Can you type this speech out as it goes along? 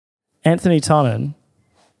Anthony Tonnen,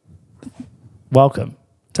 welcome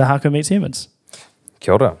to Hako Meets Humans.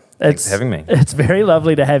 Kia ora. Thanks for having me. It's very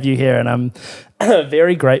lovely to have you here, and I'm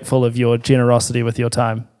very grateful of your generosity with your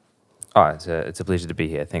time. Oh, it's a pleasure to be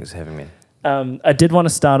here. Thanks for having me. I did want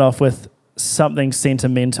to start off with something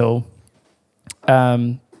sentimental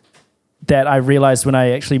that I realized when I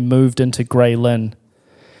actually moved into Grey Lynn,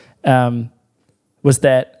 was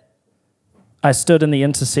that I stood in the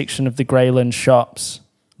intersection of the Grey Lynn shops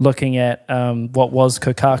looking at what was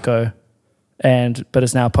Kokako but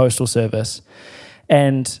is now Postal Service,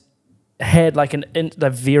 and had like a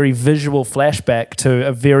very visual flashback to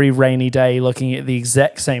a very rainy day looking at the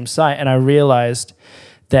exact same site. And I realized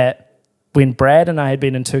that when Brad and I had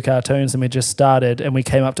been in Two Cartoons and we just started and we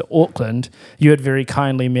came up to Auckland, you had very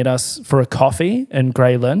kindly met us for a coffee in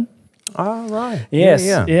Grey Lynn. Oh, right. Yes,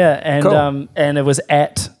 yeah. And Cool. And it was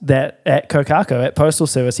at Kokako, at Postal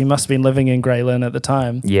Service. He must have been living in Grey Lynn at the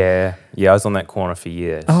time. Yeah, I was on that corner for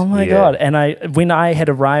years. Oh my Yeah. God. And when I had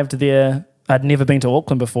arrived there, I'd never been to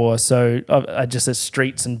Auckland before, so I just had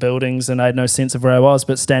streets and buildings and I had no sense of where I was,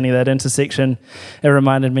 but standing at that intersection, it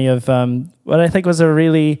reminded me of what I think was a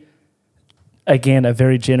really, again, a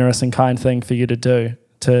very generous and kind thing for you to do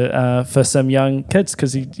for some young kids,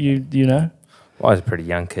 because you know. Well, I was a pretty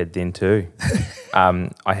young kid then too.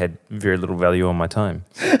 I had very little value on my time.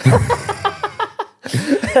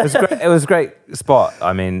 It was a great spot.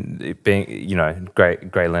 I mean,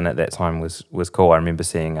 Grey Lynn at that time was cool. I remember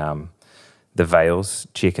seeing the Vales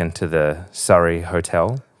check into the Surrey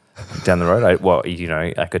Hotel down the road. I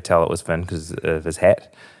could tell it was Finn because of his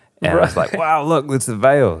hat, and I was like, "Wow, look, it's the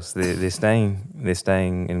Vales. They're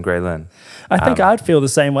staying in Grey Lynn." I think I'd feel the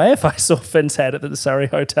same way if I saw Finn's hat at the Surrey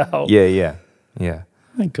Hotel. Yeah. Oh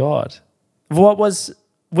my God.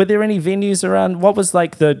 Were there any venues around? What was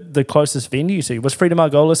like the closest venue to you? Was Freedom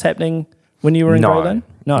Argolas happening when you were in Grey Lynn?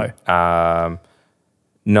 No.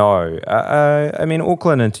 No. I mean,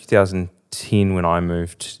 Auckland in 2010 when I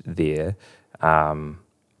moved there,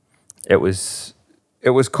 it was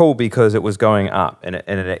cool because it was going up and it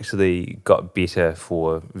actually got better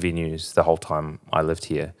for venues the whole time I lived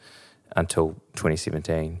here until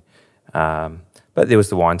 2017. But there was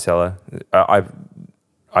the Wine Cellar.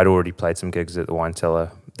 I'd already played some gigs at the Wine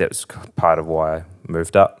Cellar. That was part of why I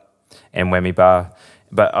moved up, and Whammy Bar.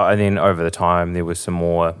 But and then over the time there was some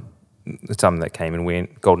that came and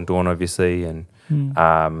went. Golden Dawn, obviously, and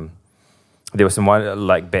there was some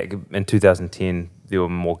like back in 2010. There were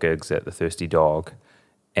more gigs at the Thirsty Dog,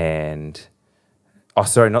 and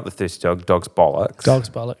not the Thirsty Dog, Dog's Bollocks. Dog's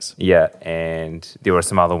Bollocks. Yeah, and there were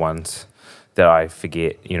some other ones that I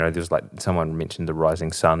forget. You know, there was like someone mentioned the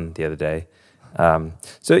Rising Sun the other day.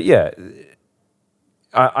 So yeah,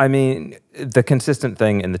 I mean, the consistent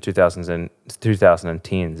thing in the 2000s and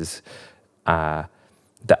 2010s is the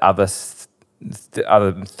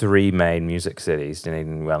other three main music cities,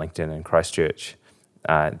 Dunedin, Wellington, and Christchurch.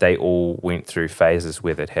 They all went through phases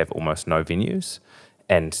where they'd have almost no venues,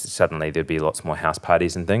 and suddenly there'd be lots more house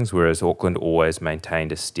parties and things. Whereas Auckland always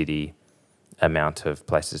maintained a steady amount of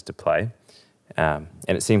places to play, and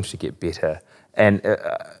it seems to get better. And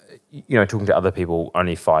talking to other people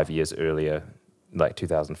only 5 years earlier, like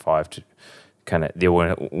 2005, there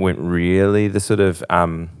weren't really the sort of,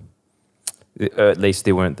 at least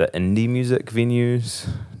there weren't the indie music venues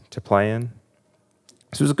to play in.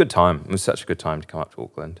 So it was a good time. It was such a good time to come up to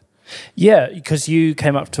Auckland. Yeah, because you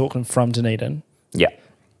came up to Auckland from Dunedin. Yeah.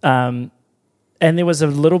 And there was a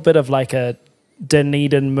little bit of like a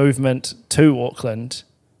Dunedin movement to Auckland,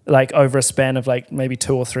 like over a span of like maybe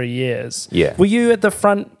 2 or 3 years. Yeah. Were you at the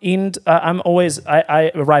front end?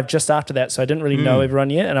 I arrived just after that, so I didn't really know everyone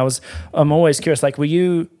yet. And I'm always curious, like, were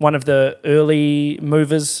you one of the early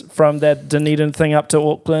movers from that Dunedin thing up to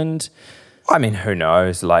Auckland? I mean, who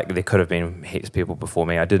knows? Like, there could have been heaps of people before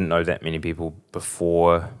me. I didn't know that many people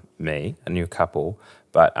before me. I knew a couple,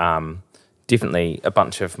 but definitely a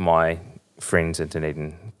bunch of my friends in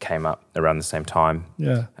Dunedin came up around the same time.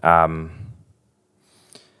 Yeah.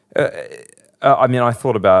 I mean, I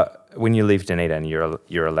thought about when you leave Dunedin,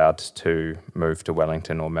 you're allowed to move to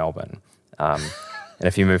Wellington or Melbourne, and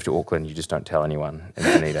if you move to Auckland, you just don't tell anyone in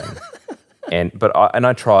Dunedin.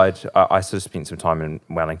 I tried. I sort of spent some time in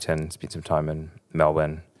Wellington, spent some time in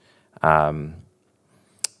Melbourne, and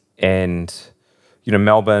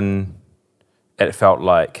Melbourne. It felt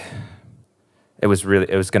like it was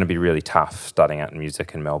going to be really tough starting out in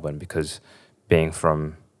music in Melbourne because being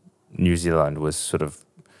from New Zealand was sort of.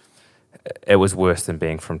 It was worse than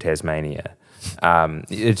being from Tasmania. There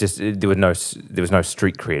was no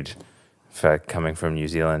street cred for coming from New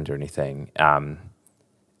Zealand or anything.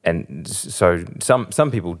 And so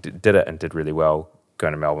some people did it and did really well,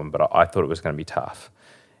 going to Melbourne, but I thought it was going to be tough.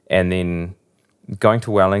 And then going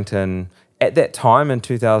to Wellington at that time in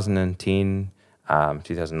 2010,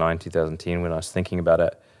 2009, 2010, when I was thinking about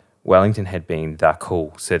it, Wellington had been the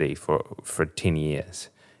cool city for 10 years,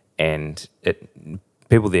 and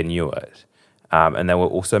people there knew it. And they were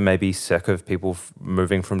also maybe sick of people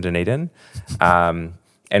moving from Dunedin.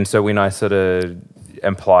 And so when I sort of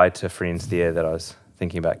implied to friends there that I was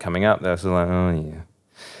thinking about coming up, they were sort of like, oh,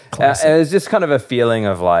 yeah. It was just kind of a feeling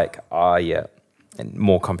of like, oh, yeah, and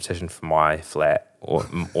more competition for my flat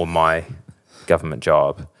or my government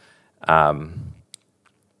job.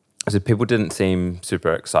 So people didn't seem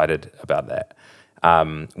super excited about that.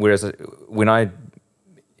 Whereas when I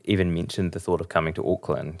even mentioned the thought of coming to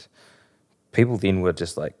Auckland, people then were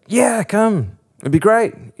just like, yeah, come, it'd be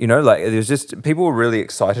great. Like there was just, people were really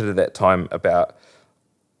excited at that time about,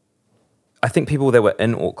 I think people that were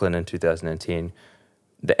in Auckland in 2010,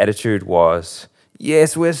 the attitude was,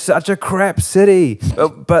 yes, we're such a crap city,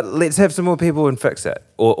 but let's have some more people and fix it,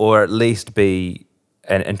 or at least be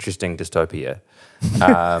an interesting dystopia.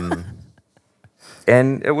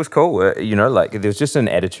 And it was cool, like there was just an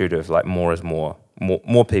attitude of like more is more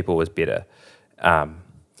people is better.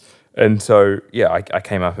 And so, yeah, I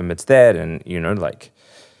came up amidst that, and, like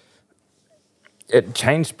it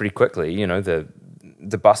changed pretty quickly.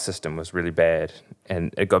 The bus system was really bad,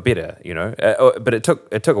 and it got better, but it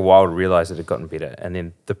took a while to realize it had gotten better. And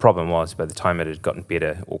then the problem was, by the time it had gotten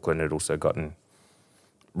better, Auckland had also gotten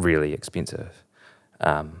really expensive.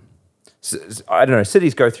 So, I don't know,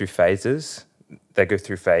 cities go through phases. They go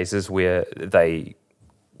through phases where they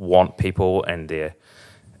want people and they're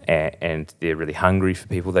really hungry for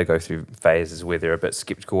people. They go through phases where they're a bit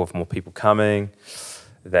skeptical of more people coming.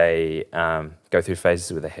 They go through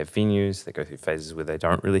phases where they have venues. They go through phases where they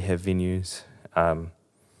don't really have venues.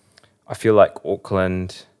 I feel like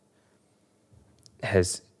Auckland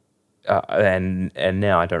has, and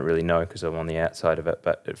now I don't really know because I'm on the outside of it,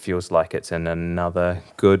 but it feels like it's in another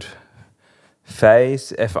good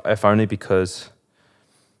phase, if only because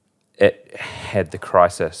it had the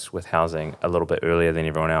crisis with housing a little bit earlier than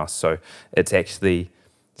everyone else. So it's actually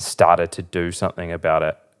started to do something about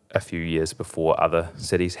it a few years before other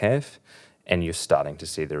cities have, and you're starting to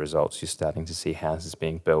see the results. You're starting to see houses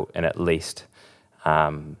being built, and at least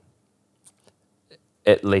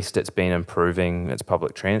it's been improving its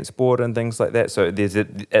public transport and things like that. So there's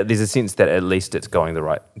a sense that at least it's going the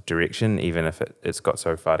right direction, even if it's got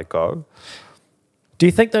so far to go. Do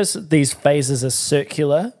you think these phases are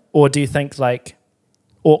circular, or do you think like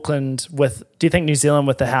Auckland do you think New Zealand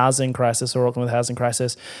with the housing crisis or Auckland with the housing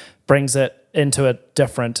crisis brings it into a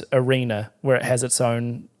different arena where it has its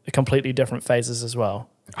own completely different phases as well?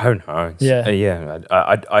 Who knows? Yeah.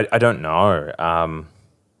 I don't know.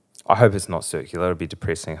 I hope it's not circular. It'd be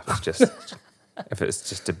depressing if it's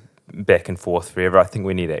just a back and forth forever. I think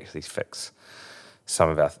we need to actually fix some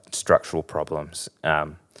of our structural problems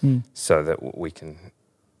so that we can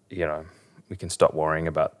stop worrying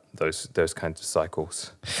about those kinds of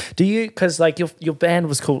cycles. Do you, because like your band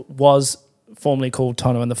was formerly called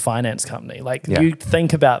Tono and the Finance Company. Like, do you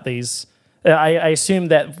think about these? I assume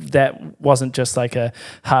that wasn't just like a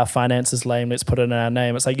finance is lame, let's put it in our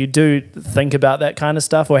name. It's like you do think about that kind of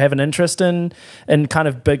stuff or have an interest in kind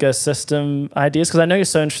of bigger system ideas, because I know you're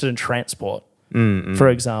so interested in transport, for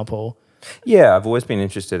example. Yeah, I've always been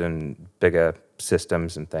interested in bigger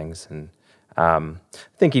systems and things, and I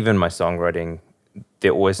think even my songwriting,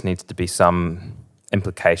 there always needs to be some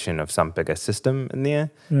implication of some bigger system in there.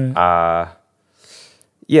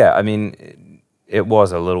 Yeah, I mean, it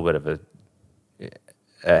was a little bit of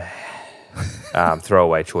a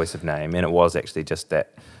throwaway choice of name, and it was actually just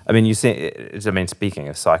that. I mean, speaking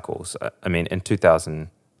of cycles, I mean, in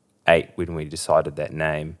 2008 when we decided that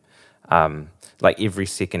name, like every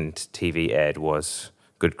second TV ad was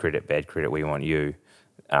good credit, bad credit, we want you,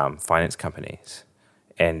 finance companies,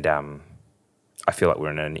 and I feel like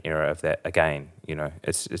we're in an era of that again.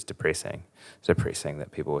 It's depressing. It's depressing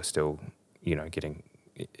that people are still,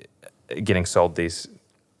 getting sold these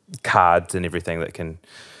cards and everything that can,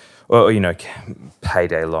 or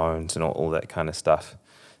payday loans and all that kind of stuff.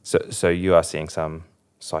 So you are seeing some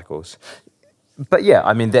cycles, but yeah,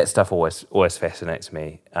 I mean that stuff always fascinates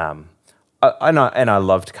me. I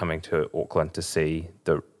loved coming to Auckland to see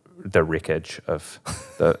the wreckage of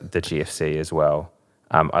the GFC as well.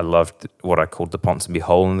 I loved what I called the Ponsonby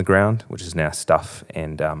hole in the ground, which is now Stuff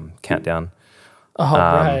and Countdown. Oh,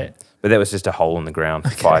 right. But that was just a hole in the ground for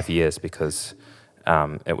 5 years because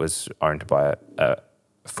it was owned by a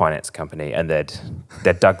finance company, and they'd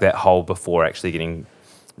dug that hole before actually getting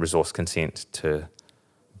resource consent to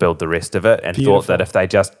build the rest of it, and thought that if they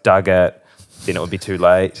just dug it then it would be too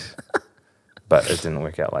late. But it didn't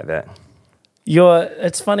work out like that.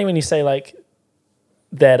 It's funny when you say like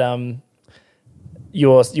that.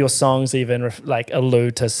 Your songs even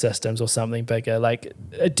allude to systems or something bigger. Like,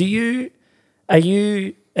 are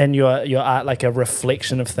you and your art like a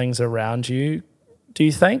reflection of things around you? Do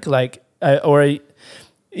you think do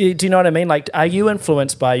you know what I mean? Like, are you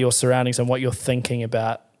influenced by your surroundings and what you're thinking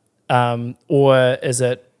about, or is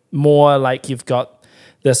it more like you've got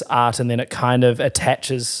this art and then it kind of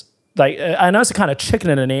attaches? Like, I know it's a kind of chicken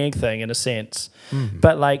and an egg thing in a sense,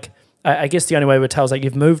 but like, I guess the only way we would tell is like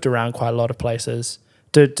you've moved around quite a lot of places.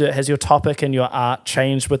 Has your topic and your art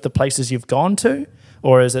changed with the places you've gone to,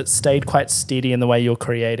 or has it stayed quite steady in the way you're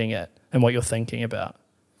creating it and what you're thinking about?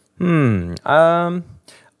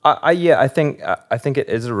 I think it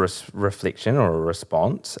is a reflection or a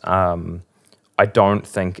response. I don't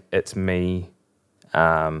think it's me.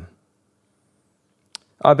 But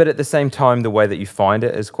at the same time, the way that you find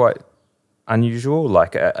it is quite unusual.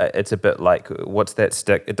 Like it's a bit like, what's that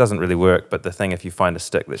stick? It doesn't really work, but the thing, if you find a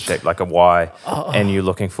stick that's shaped like a Y and you're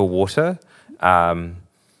looking for water.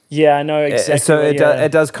 Yeah, I know exactly. So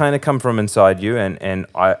it does kind of come from inside you, and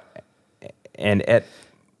at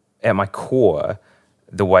my core,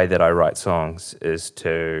 the way that I write songs is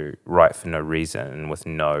to write for no reason and with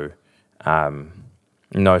no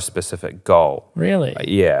specific goal. Really?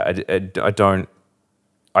 Yeah,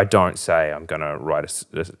 I don't say I'm going to write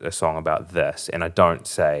a song about this, and I don't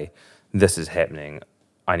say this is happening,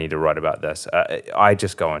 I need to write about this. I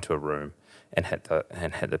just go into a room and hit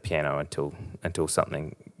the piano until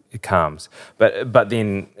something comes. But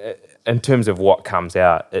then, in terms of what comes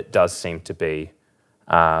out, it does seem to be,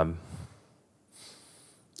 I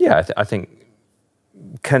think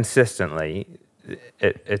consistently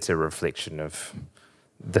it's a reflection of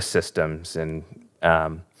the systems, and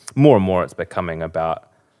more it's becoming about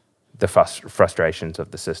the frustrations of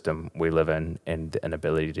the system we live in and the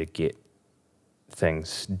inability to get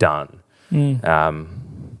things done.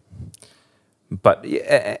 But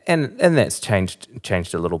and that's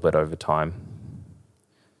changed a little bit over time.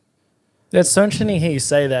 That's so interesting to hear you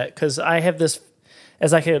say that, because I have this,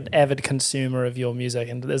 as like an avid consumer of your music,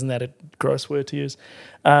 and isn't that a gross word to use?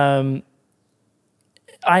 I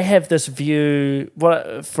have this view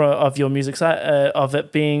of your music, of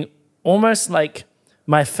it being almost like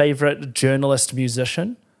my favorite journalist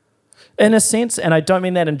musician, in a sense. And I don't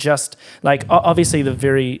mean that in just like, obviously the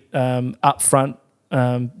very upfront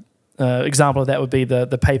example of that would be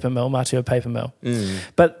the Paper Mill, Mateo Paper Mill.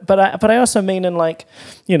 But I also mean in like,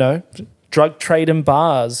 you know, drug trade in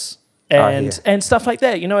bars and stuff like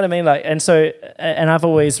that. You know what I mean? Like, and I've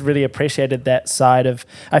always really appreciated that side of.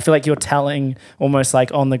 I feel like you're telling almost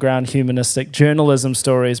like on the ground humanistic journalism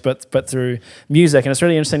stories, but through music, and it's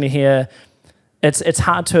really interesting to hear. It's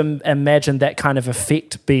hard to imagine that kind of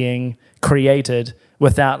effect being created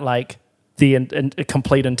without like the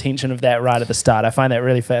complete intention of that right at the start. I find that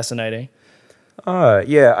really fascinating. Oh,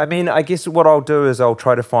 yeah. I mean, I guess what I'll do is I'll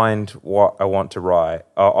try to find what I want to write.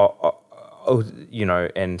 You know,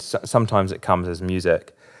 and sometimes it comes as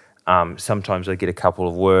music. Sometimes I get a couple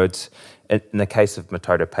of words. In the case of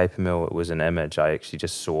Matoto Paper Mill, it was an image. I actually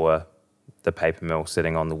just saw the paper mill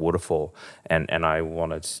sitting on the waterfall, and I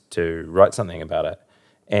wanted to write something about it.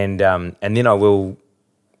 And then I will,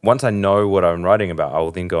 once I know what I'm writing about, I will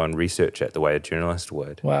then go and research it the way a journalist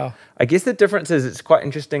would. Wow. I guess the difference is it's quite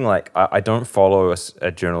interesting. Like, I don't follow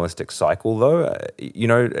a journalistic cycle, though. You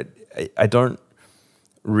know, I don't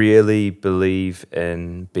really believe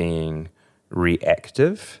in being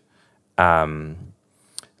reactive. You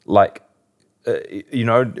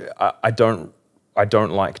know, I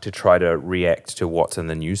don't like to try to react to what's in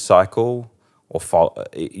the news cycle or follow,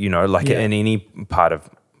 you know, like in any part of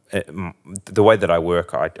it, the way that I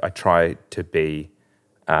work, I try to be,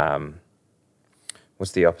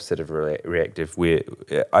 what's the opposite of reactive? Where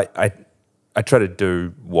I try to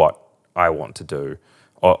do what I want to do,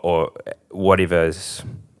 or whatever's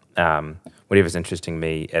interesting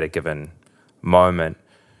me at a given moment,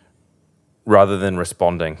 rather than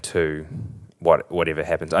responding to whatever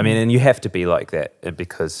happens. I mean, and you have to be like that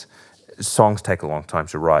because songs take a long time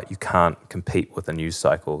to write. You can't compete with a news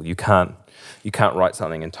cycle. You can't write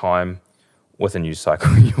something in time with a news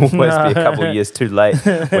cycle. You always be a couple of years too late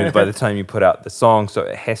by the time you put out the song. So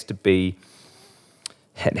it has to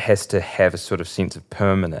have a sort of sense of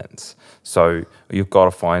permanence. So you've got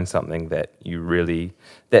to find something that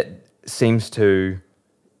seems to,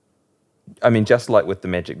 I mean, just like with the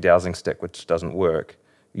magic dowsing stick, which doesn't work,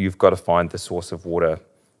 you've got to find the source of water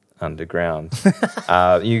underground.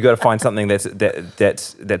 You've got to find something that's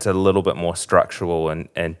a little bit more structural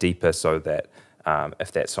and deeper, so that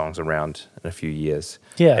if that song's around in a few years,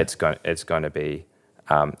 Yeah. it's going to be,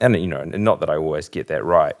 and you know, and not that I always get that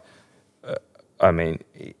right. I mean,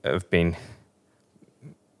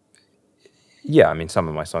 some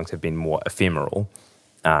of my songs have been more ephemeral,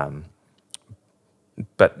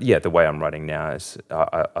 but yeah, the way I'm writing now is,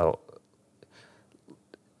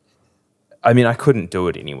 I couldn't do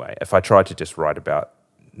it anyway. If I tried to just write about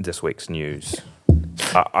this week's news,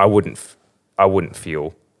 I wouldn't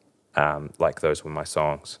feel like those were my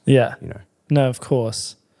songs. Yeah. You know. No, of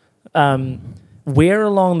course. Where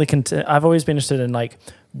along the I've always been interested in like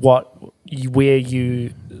where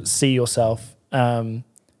you see yourself,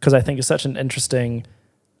 because I think it's such an interesting.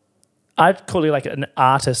 I'd call you like an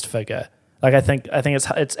artist figure. Like I think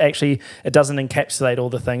it's actually, it doesn't encapsulate all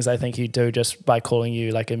the things I think you do just by calling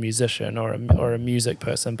you like a musician or a music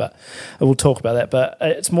person. But we'll talk about that. But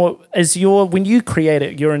it's more, when you create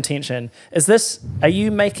it, your intention are you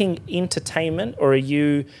making entertainment or are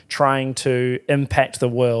you trying to impact the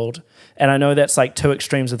world? And I know that's like two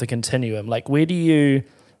extremes of the continuum. Like where do you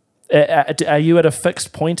are you at a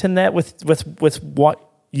fixed point in that with what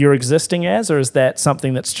you're existing as, or is that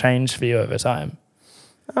something that's changed for you over time?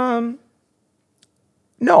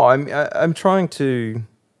 No, I'm trying to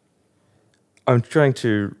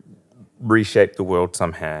reshape the world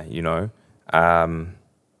somehow, you know.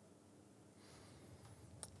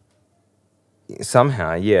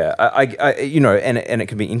 Somehow, yeah. I you know, and it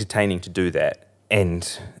can be entertaining to do that,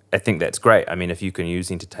 and I think that's great. I mean, if you can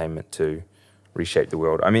use entertainment to reshape the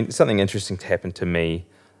world. I mean, something interesting to happen to me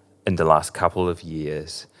in the last couple of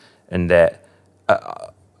years, in that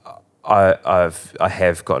I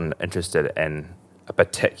have gotten interested in a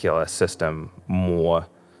particular system more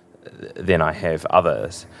than I have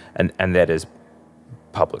others, and that is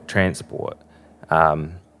public transport.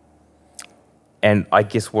 And I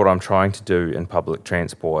guess what I'm trying to do in public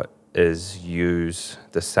transport is use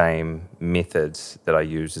the same methods that I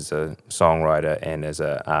use as a songwriter and as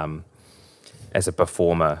a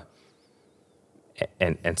performer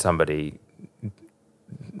and somebody,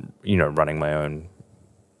 you know, running my own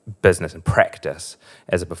business and practice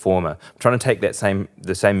as a performer. I'm trying to take the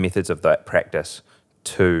same methods of that practice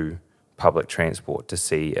to public transport to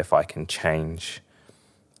see if I can change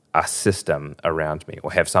a system around me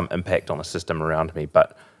or have some impact on a system around me,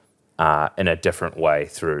 but in a different way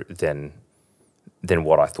than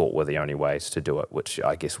what I thought were the only ways to do it, which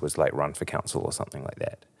I guess was like run for council or something like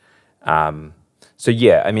that. So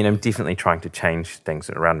yeah, I mean, I'm definitely trying to change things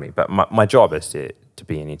around me, but my job is to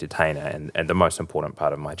be an entertainer, and the most important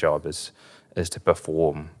part of my job is to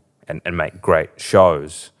perform and make great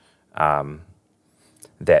shows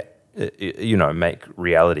that you know, make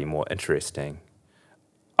reality more interesting.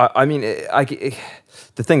 I mean,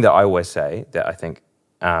 the thing that I always say that I think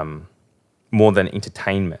more than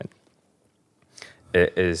entertainment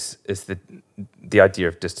is the idea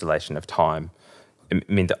of distillation of time. I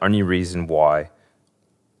mean, the only reason why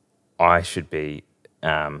I should be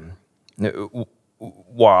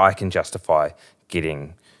why I can justify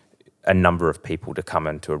getting a number of people to come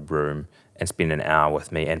into a room and spend an hour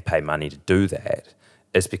with me and pay money to do that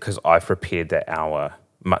is because I've prepared that hour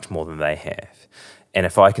much more than they have. And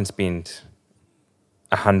if I can spend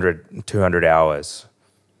 100, 200 hours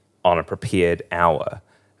on a prepared hour,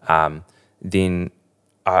 then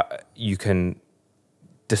you can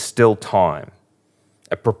distill time.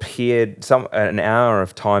 An hour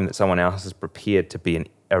of time that someone else has prepared to be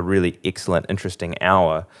a really excellent, interesting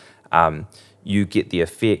hour, you get the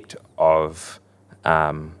effect of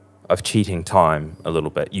cheating time a little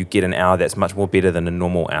bit. You get an hour that's much more better than a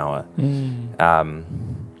normal hour.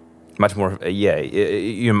 Much more,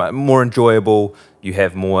 you're more enjoyable. You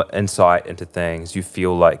have more insight into things. You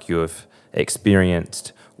feel like you've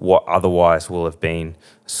experienced what otherwise will have been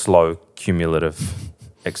slow, cumulative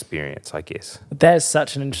experience, I guess. That's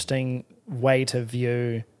such an interesting way to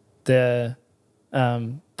view the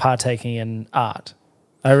partaking in art.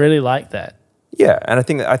 I really like that. Yeah, and I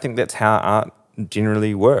think that's how art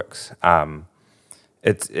generally works.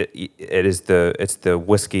 It's the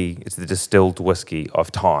whiskey. It's the distilled whiskey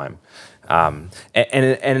of time, and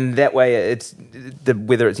in that way, it's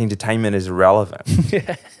whether it's entertainment is irrelevant.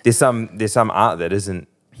 Yeah. There's some art that isn't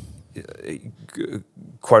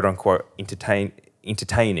quote unquote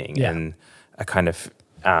entertaining Yeah. and a kind of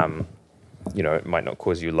it might not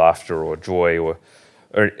cause you laughter or joy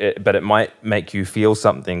but it might make you feel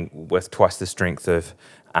something with twice the strength of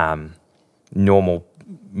normal.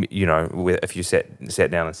 You know, if you sat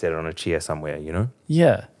down and sat on a chair somewhere, you know?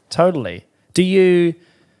 Yeah, totally. Do you,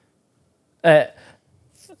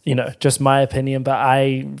 just my opinion, but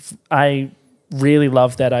I really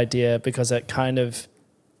love that idea because it kind of,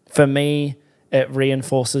 for me, it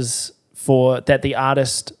reinforces for that the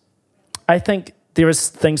artist. I think there is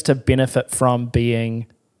things to benefit from being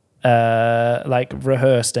like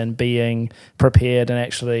rehearsed and being prepared, and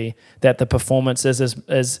actually that the performance is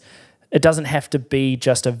it doesn't have to be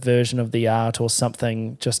just a version of the art or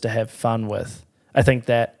something just to have fun with. I think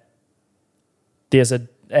that as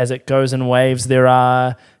it goes in waves, there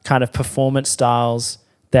are kind of performance styles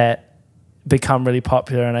that become really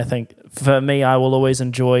popular, and I think for me, I will always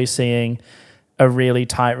enjoy seeing a really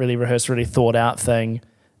tight, really rehearsed, really thought out thing,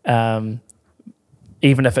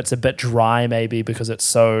 even if it's a bit dry maybe because it's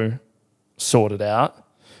so sorted out,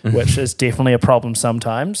 which is definitely a problem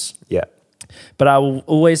sometimes. Yeah. But I will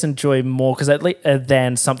always enjoy more because at least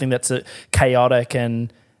than something that's chaotic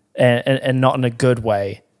and not in a good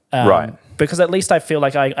way. Right. Because at least I feel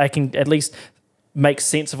like I can at least make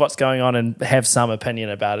sense of what's going on and have some opinion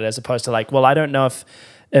about it, as opposed to like, well, I don't know if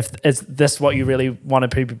is this what you really want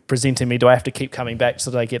to be presenting me? Do I have to keep coming back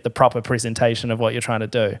so that I get the proper presentation of what you're trying to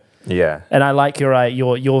do? Yeah. And I like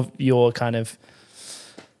your kind of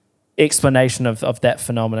explanation of that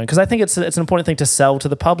phenomenon, because I think it's an important thing to sell to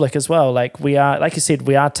the public as well. Like we are, like you said,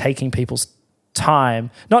 we are taking people's time.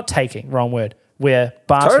 Not taking, wrong word. We're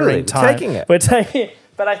bartering time. Taking it. We're taking it.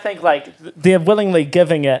 But I think like they're willingly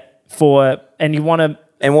giving it for, and you want to.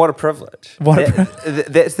 And what a privilege.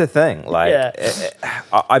 That's the thing. Like,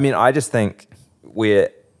 I mean, I just think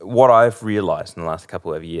what I've realized in the last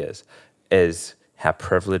couple of years is how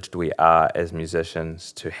privileged we are as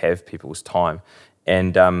musicians to have people's time.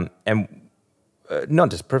 And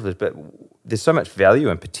not just privilege, but there's so much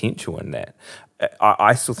value and potential in that.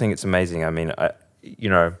 I still think it's amazing. I mean,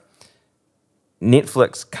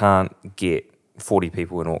 Netflix can't get 40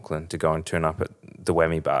 people in Auckland to go and turn up at the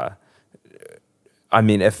Whammy Bar. I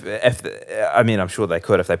mean, I'm sure they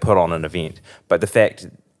could if they put on an event. But the fact,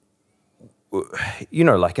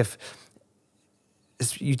 like if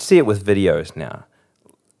you'd see it with videos now,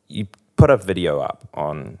 you put a video up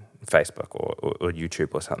on Facebook or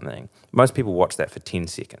YouTube or something. Most people watch that for 10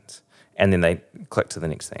 seconds, and then they click to the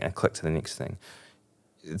next thing and click to the next thing.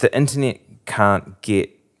 The internet can't get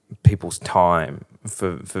people's time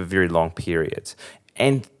for very long periods,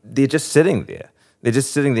 and they're just sitting there. They're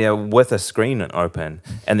just sitting there with a screen open,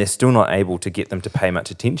 and they're still not able to get them to pay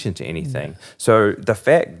much attention to anything. So the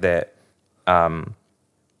fact that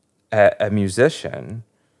a musician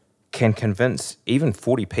can convince even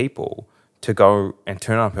 40 people to go and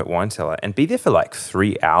turn up at Wine Cellar and be there for like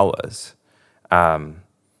 3 hours out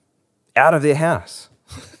of their house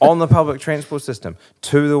on the public transport system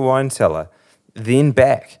to the Wine Cellar, then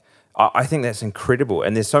back. I think that's incredible,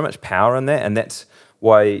 and there's so much power in that, and that's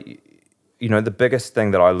why, the biggest thing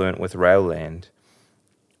that I learned with Railland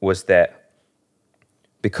was that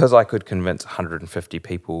because I could convince 150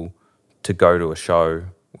 people to go to a show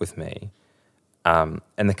with me,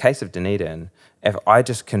 in the case of Dunedin, if I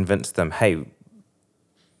just convinced them, hey,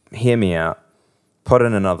 hear me out, put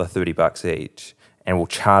in another $30 each, and we'll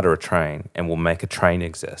charter a train and we'll make a train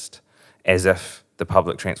exist, as if the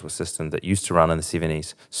public transport system that used to run in the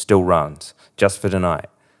 70s still runs, just for tonight.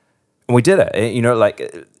 And we did it,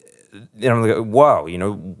 I'm like, wow,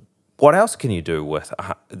 what else can you do with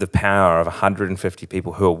the power of 150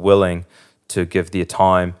 people who are willing to give their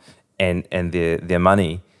time and their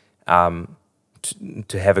money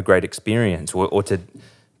to have a great experience, or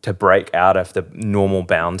to break out of the normal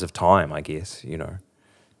bounds of time, I guess,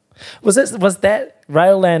 Was that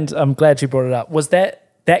Railland, I'm glad you brought it up, was that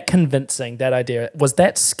convincing, that idea, was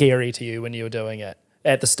that scary to you when you were doing it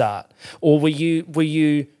at the start? Or were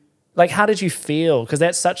you like, how did you feel? Because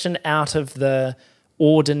that's such an out of the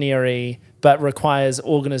ordinary, but requires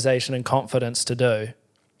organization and confidence to do.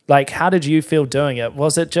 Like, how did you feel doing it?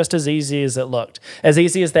 Was it just as easy as it looked? As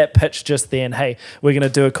easy as that pitch just then, hey, we're going to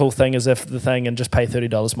do a cool thing as if the thing and just pay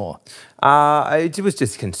 $30 more? It was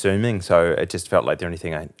just consuming, so it just felt like the only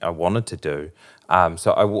thing I wanted to do.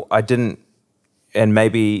 So I didn't, and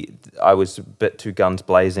maybe I was a bit too guns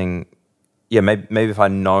blazing. Yeah, maybe if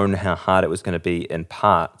I'd known how hard it was going to be in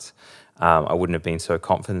parts, I wouldn't have been so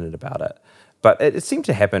confident about it. But it seemed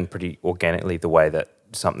to happen pretty organically, the way that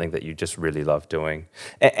something that you just really love doing.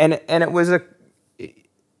 And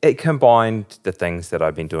it combined the things that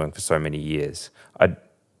I've been doing for so many years. I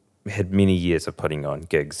had many years of putting on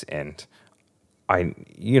gigs, and by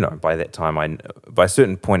that time, by a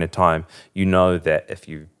certain point of time, that if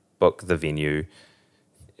you book the venue,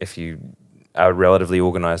 if you are relatively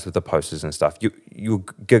organized with the posters and stuff, your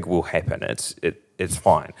gig will happen. It's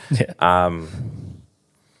fine. Yeah.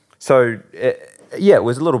 It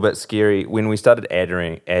was a little bit scary when we started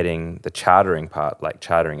adding the chartering part, like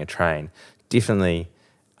chartering a train. Definitely,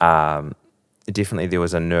 definitely there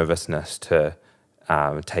was a nervousness to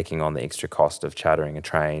taking on the extra cost of chartering a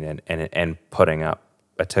train and putting up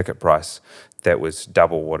a ticket price that was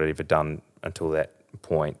double what I'd ever done until that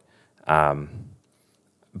point.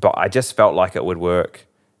 But I just felt like it would work,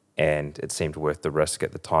 and it seemed worth the risk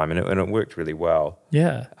at the time, and it worked really well.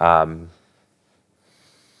 Yeah.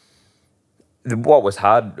 What was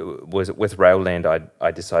hard was with Railland,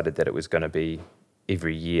 I decided that it was going to be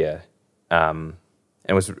every year, and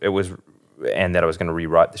that I was going to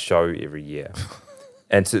rewrite the show every year.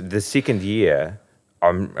 And so the second year,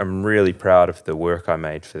 I'm really proud of the work I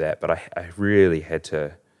made for that, but I really had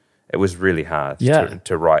to. It was really hard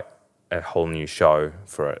to write a whole new show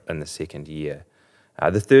for it in the second year.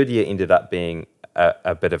 The third year ended up being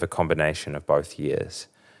a bit of a combination of both years,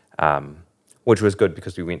 which was good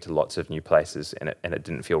because we went to lots of new places, and it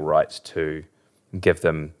didn't feel right to give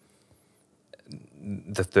them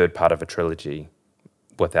the third part of a trilogy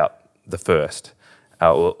without the first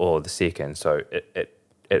or the second. So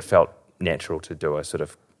it felt natural to do a sort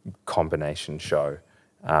of combination show.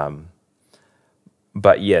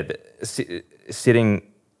 But yeah, setting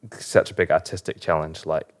such a big artistic challenge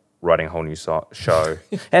like writing a whole new show,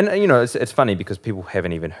 and it's funny because people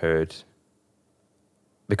haven't even heard,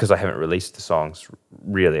 because I haven't released the songs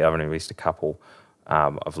really. I've only released a couple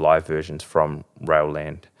of live versions from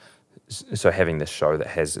Railland. So having this show that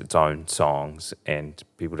has its own songs and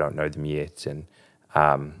people don't know them yet, and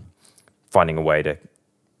finding a way to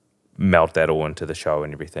melt that all into the show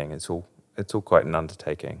and everything, it's all quite an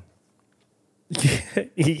undertaking.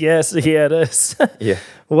 Yes, yeah, it is. Yeah.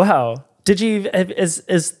 Wow. Did you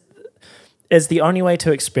is the only way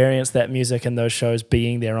to experience that music in those shows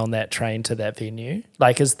being there on that train to that venue?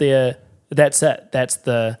 Like, is there? That's it. That's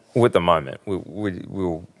the. Well, at the moment,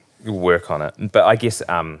 we'll work on it, but I guess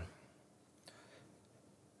I'll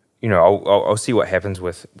see what happens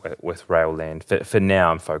with Railland. For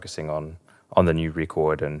now, I'm focusing on the new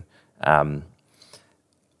record, and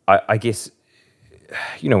I guess.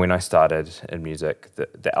 When I started in music,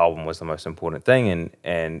 the album was the most important thing,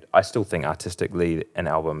 and I still think artistically an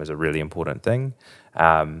album is a really important thing.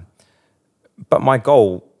 But my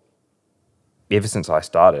goal, ever since I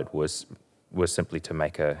started, was simply to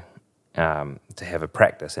make to have a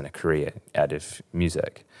practice and a career out of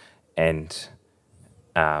music, and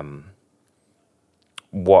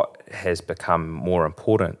what has become more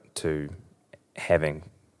important to having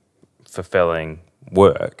fulfilling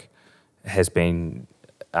work has been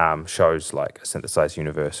shows like A Synthesized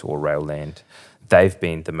Universe or Railland. They've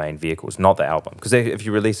been the main vehicles, not the album. Because if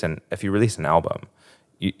you release an album,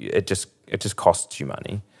 it just costs you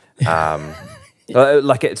money.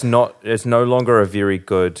 Like it's no longer a very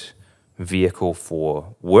good vehicle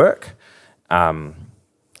for work.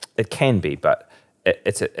 It can be, but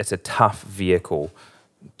it's a tough vehicle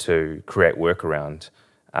to create work around.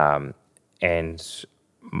 And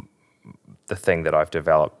the thing that I've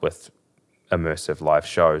developed with immersive live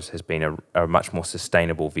shows has been a much more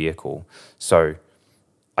sustainable vehicle. So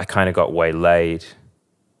I kind of got waylaid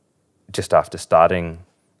just after starting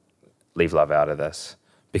Leave Love Out of This,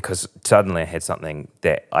 because suddenly I had something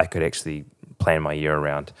that I could actually plan my year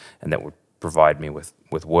around and that would provide me with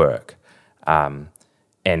work, and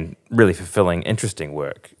really fulfilling, interesting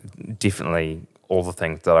work. Definitely all the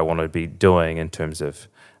things that I want to be doing in terms of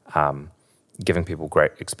giving people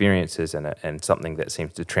great experiences and something that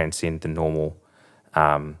seems to transcend the normal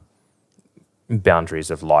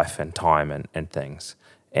boundaries of life and time and things,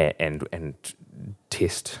 and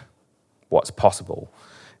test what's possible.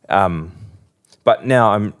 But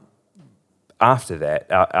now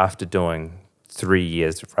after doing 3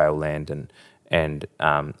 years of Railland and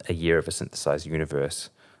a year of A Synthesized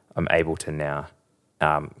Universe, I'm able to now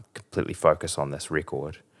completely focus on this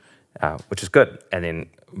record. Which is good,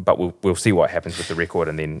 but we'll see what happens with the record,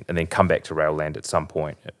 and then come back to Railland at some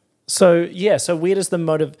point. So where does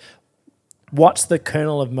what's the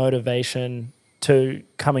kernel of motivation to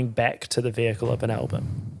coming back to the vehicle of an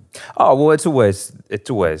album? Oh well, it is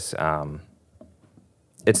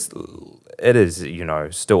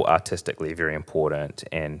still artistically very important,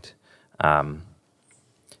 and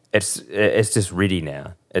it's just ready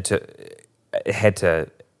now.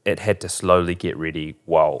 It had to slowly get ready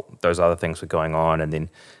while those other things were going on, and then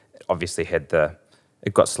obviously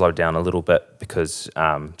it got slowed down a little bit because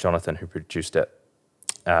Jonathan, who produced it,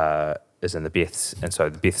 is in the Beths, and so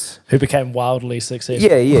the Beths, who became wildly successful.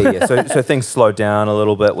 Yeah. So things slowed down a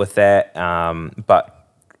little bit with that, but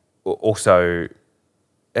also,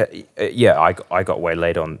 I got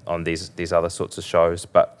waylaid on these other sorts of shows,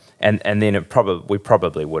 but and then we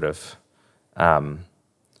probably would have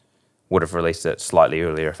would have released it slightly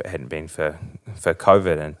earlier if it hadn't been for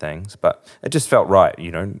COVID and things. But it just felt right,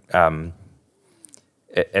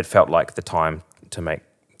 It felt like the time to make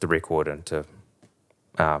the record and to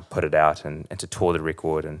put it out and to tour the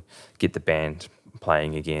record and get the band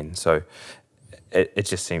playing again. So it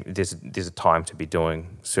just seemed there's a time to be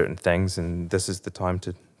doing certain things, and this is the time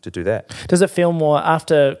to do that. Does it feel more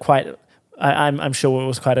after quite? I'm sure it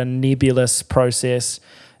was quite a nebulous process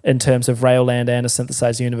in terms of Railland and A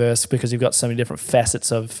Synthesized Universe, because you've got so many different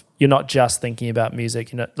facets of, you're not just thinking about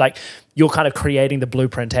music, like you're kind of creating the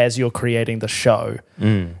blueprint as you're creating the show.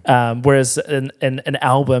 Whereas in an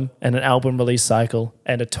album and an album release cycle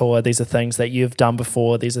and a tour, these are things that you've done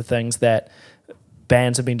before. These are things that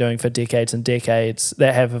bands have been doing for decades and decades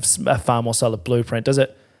that have a far more solid blueprint. Does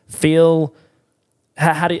it feel,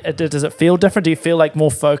 does it feel different? Do you feel like more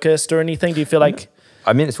focused or anything? Do you feel like...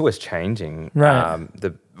 I mean, it's always changing. Right.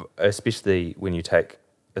 Especially when you take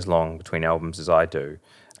as long between albums as I do,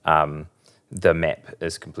 the map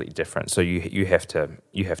is completely different. So you have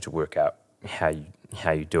to work out how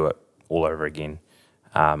you do it all over again.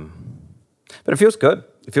 But it feels good.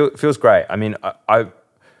 It feels great. I mean, I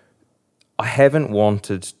haven't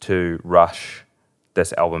wanted to rush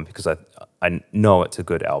this album because I know it's a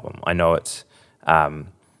good album. I know it's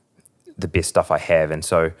the best stuff I have, and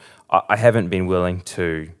so I haven't been willing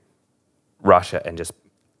to rush it and just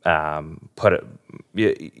put it,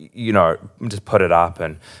 just put it up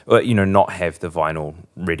and not have the vinyl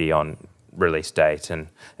ready on release date and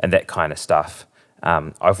that kind of stuff.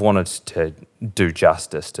 I've wanted to do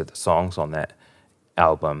justice to the songs on that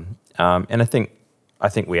album, and I think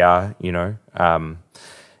we are, and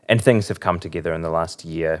things have come together in the last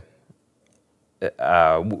year.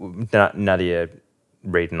 Nadia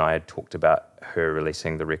Reid and I had talked about her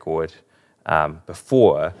releasing the record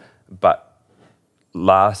before, but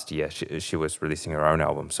last year she was releasing her own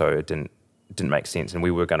album, so it didn't make sense. And we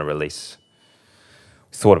were going to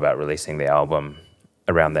thought about releasing the album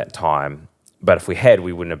around that time, but if we had,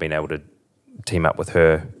 we wouldn't have been able to team up with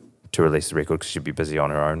her to release the record because she'd be busy on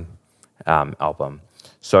her own album.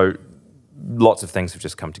 So lots of things have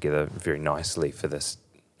just come together very nicely for this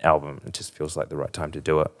album. It just feels like the right time to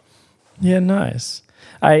do it. Yeah, nice.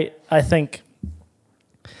 I think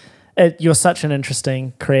you're such an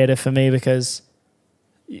interesting creator for me, because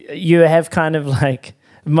you have kind of like,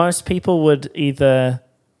 most people would either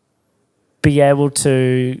be able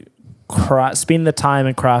to spend the time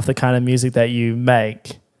and craft the kind of music that you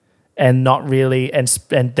make and not really, and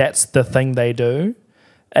that's the thing they do.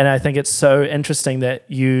 And I think it's so interesting that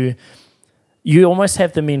you almost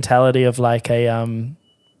have the mentality of like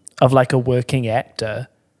a working actor,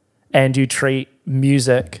 and you treat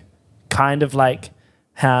music kind of like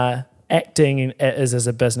how acting is as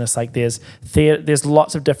a business. Like there's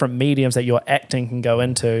lots of different mediums that your acting can go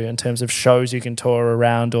into in terms of shows you can tour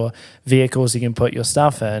around or vehicles you can put your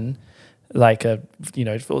stuff in, like a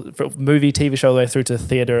for movie, TV show, all the way through to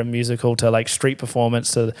theatre and musical to like street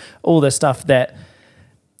performance, to all this stuff that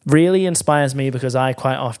really inspires me, because I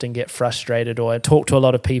quite often get frustrated, or I talk to a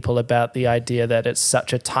lot of people about the idea that it's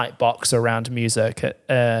such a tight box around music,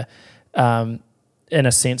 in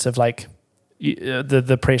a sense of like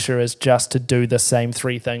the pressure is just to do the same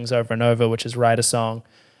three things over and over, which is write a song,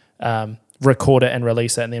 record it and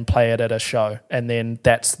release it, and then play it at a show, and then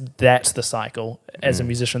that's the cycle. As a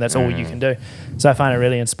musician, that's all you can do. So I find it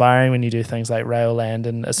really inspiring when you do things like Railland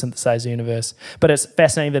and A Synthesized Universe. But it's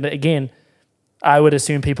fascinating that, again, I would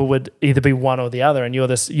assume people would either be one or the other, and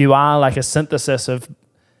you are like a synthesis of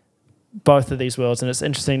both of these worlds, and it's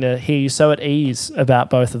interesting to hear you so at ease about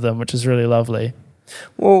both of them, which is really lovely.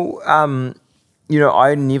 Well,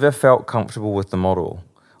 I never felt comfortable with the model.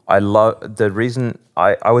 I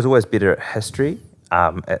was always better at history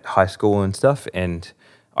at high school and stuff, and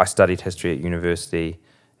I studied history at university,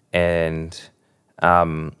 and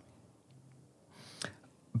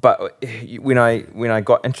but when I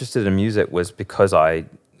got interested in music was because I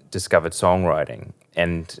discovered songwriting,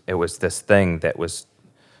 and it was this thing that was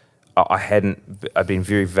I'd been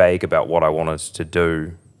very vague about what I wanted to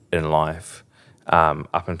do in life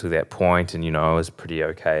up until that point, and I was pretty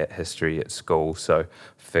okay at history at school, so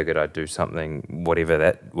figured I'd do something,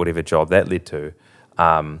 whatever job that led to,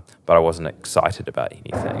 but I wasn't excited about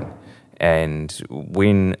anything. And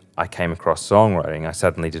when I came across songwriting, I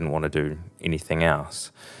suddenly didn't want to do anything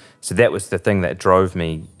else. So that was the thing that drove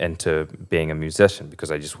me into being a musician,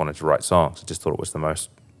 because I just wanted to write songs. I just thought it was the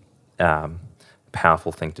most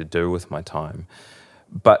powerful thing to do with my time.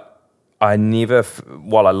 But I never,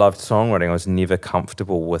 while I loved songwriting, I was never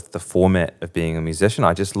comfortable with the format of being a musician.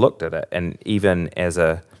 I just looked at it, and even as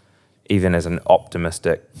an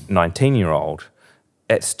optimistic 19-year-old,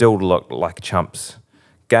 it still looked like a chump's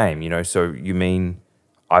game, you know. So you mean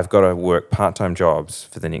I've got to work part-time jobs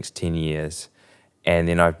for the next 10 years, and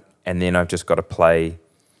then I've just got to play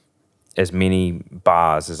as many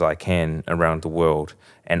bars as I can around the world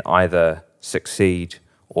and either succeed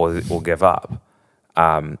or give up.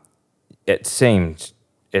 It seemed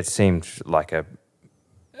like a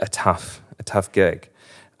tough gig.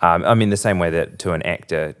 I mean, the same way that to an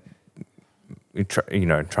actor,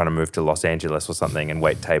 trying to move to Los Angeles or something and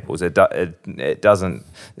wait tables, it doesn't.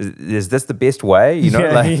 Is this the best way? You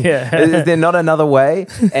know, is there not another way?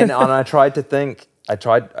 And I tried to think. It's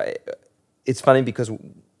funny because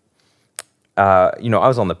I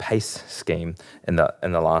was on the PACE scheme in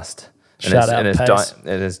the last. Shout out PACE.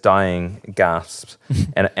 In his dying gasps,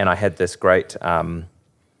 and I had this great. I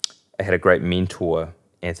had a great mentor,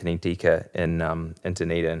 Anthony Decker, in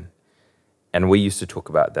Dunedin, and we used to talk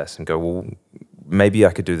about this and go, well, maybe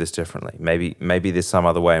I could do this differently. Maybe there's some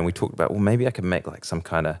other way. And we talked about, well, maybe I could make like some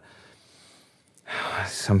kind of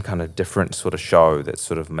different sort of show that's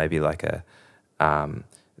sort of maybe like a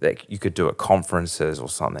that you could do at conferences or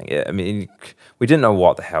something. I mean, we didn't know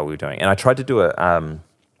what the hell we were doing, and I tried to do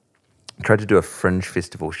a fringe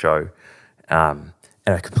festival show.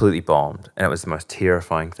 And I completely bombed, and it was the most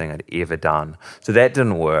terrifying thing I'd ever done. So that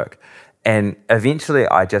didn't work. And eventually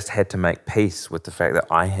I just had to make peace with the fact that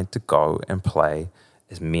I had to go and play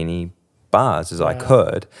as many bars as I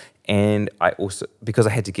could. And I also, because I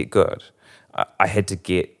had to get good, I had to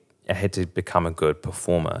become a good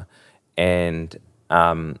performer. And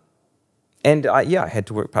I had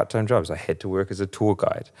to work part-time jobs. I had to work as a tour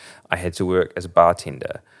guide. I had to work as a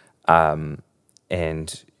bartender. I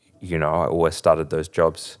always started those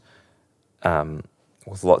jobs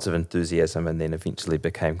with lots of enthusiasm and then eventually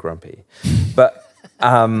became grumpy. But,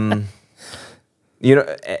 you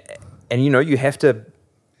have to,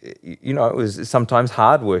 it was sometimes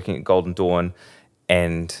hard working at Golden Dawn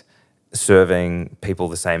and serving people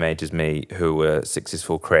the same age as me who were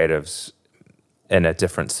successful creatives in a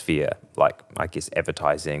different sphere, like, I guess,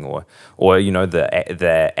 advertising or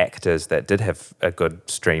the actors that did have a good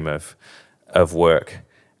stream of work.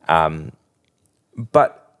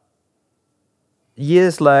 But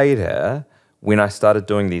years later, when I started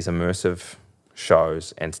doing these immersive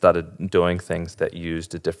shows and started doing things that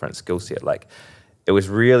used a different skill set, like, it was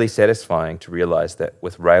really satisfying to realize that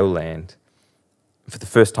with Railland, for the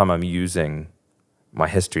first time I'm using my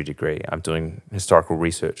history degree. I'm doing historical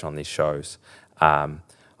research on these shows. I'm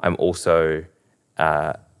also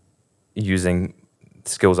using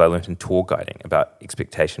skills I learned in tour guiding about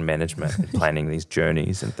expectation management and planning these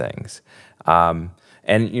journeys and things.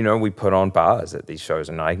 We put on bars at these shows,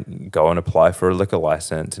 and I go and apply for a liquor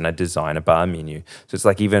license, and I design a bar menu. So it's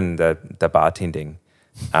like even the bartending.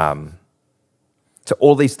 So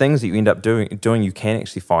all these things that you end up doing, you can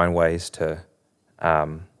actually find ways to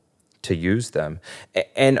use them.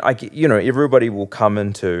 And everybody will come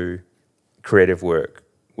into creative work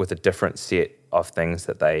with a different set of things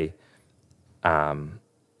that they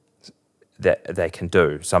can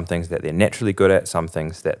do. Some things that they're naturally good at, some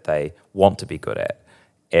things that they want to be good at.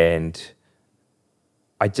 And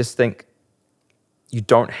I just think you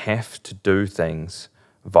don't have to do things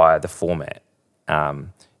via the format, via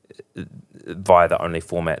the only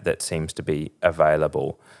format that seems to be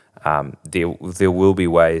available. There will be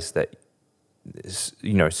ways that,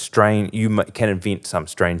 you can invent some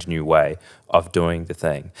strange new way of doing the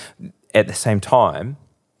thing. At the same time,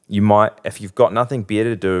 you might, if you've got nothing better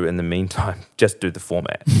to do in the meantime, just do the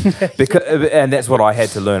format. And that's what I had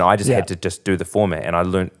to learn. I just had to just do the format, and I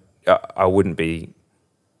learned I wouldn't be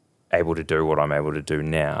able to do what I'm able to do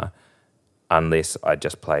now unless I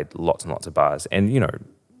just played lots and lots of bars. And,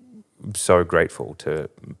 I'm so grateful to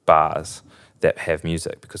bars that have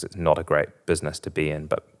music, because it's not a great business to be in.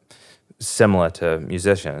 But similar to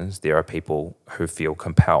musicians, there are people who feel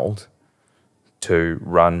compelled to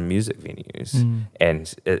run music venues,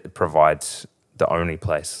 and it provides the only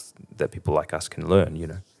place that people like us can learn,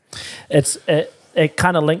 It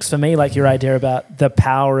kind of links for me, like your idea about the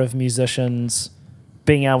power of musicians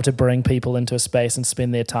being able to bring people into a space and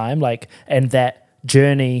spend their time, and that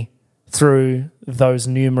journey through those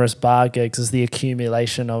numerous bar gigs is the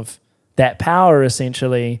accumulation of that power,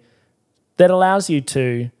 essentially, that allows you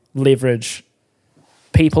to leverage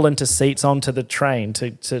people into seats onto the train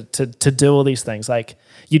to do all these things. Like,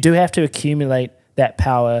 you do have to accumulate that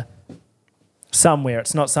power somewhere.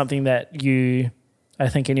 It's not something that I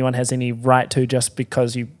think anyone has any right to just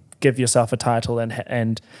because you give yourself a title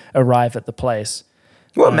and arrive at the place.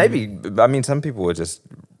 Well, maybe. I mean, some people are just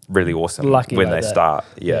really awesome lucky when like they that. start.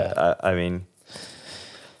 Yeah. I mean,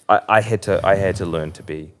 I had to learn to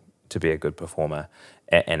be a good performer,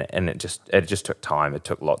 and it just took time. It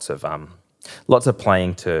took lots of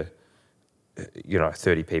playing to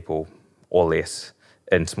 30 people or less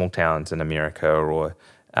in small towns in America or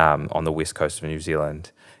on the west coast of New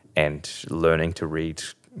Zealand, and learning to read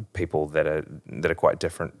people that are quite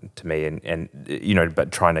different to me, and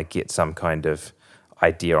but trying to get some kind of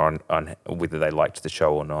idea on whether they liked the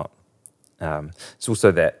show or not. It's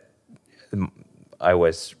also that I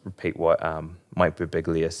always repeat what Mike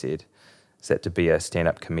Birbiglia said, is that to be a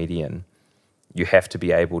stand-up comedian, you have to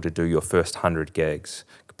be able to do your first 100 gigs,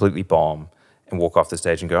 completely bomb, and walk off the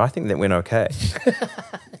stage and go, I think that went okay.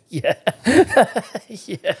 Yeah.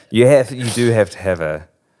 Yeah. You do have to have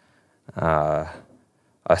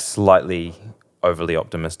a slightly overly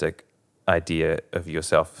optimistic idea of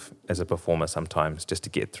yourself as a performer sometimes, just to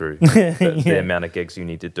get through the amount of gigs you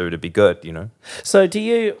need to do to be good, So do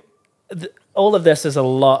you, all of this is a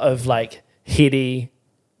lot of like heady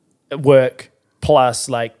work plus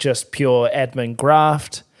like just pure admin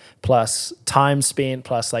graft plus time spent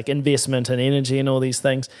plus like investment and energy and all these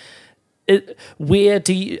things. Are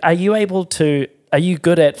you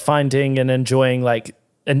good at finding and enjoying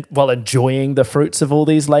enjoying the fruits of all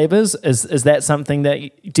these labors? Is that something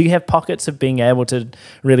do you have pockets of being able to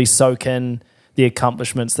really soak in the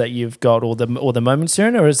accomplishments that you've got or the moments you're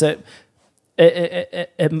in, or is it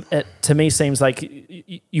to me seems like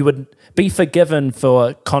you would be forgiven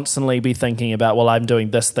for constantly be thinking about, well, I'm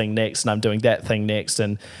doing this thing next and I'm doing that thing next,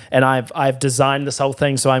 and I've designed this whole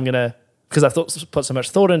thing, so I'm gonna, because I've put so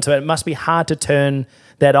much thought into it. It must be hard to turn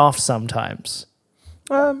that off sometimes.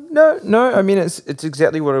 No. I mean, it's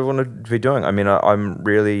exactly what I wanted to be doing. I mean, I'm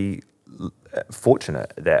really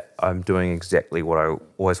fortunate that I'm doing exactly what I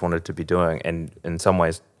always wanted to be doing, and in some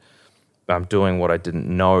ways, I'm doing what I didn't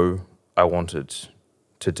know I wanted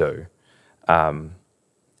to do. And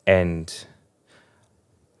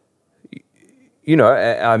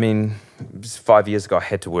I mean, 5 years ago, I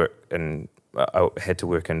had to work in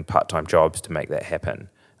part-time jobs to make that happen,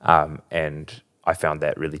 and I found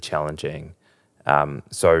that really challenging.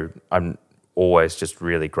 So I'm always just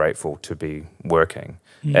really grateful to be working,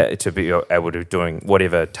 to be able to doing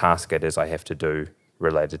whatever task it is I have to do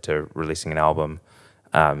related to releasing an album,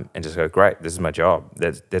 and just go, great, this is my job.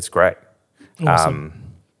 That's great.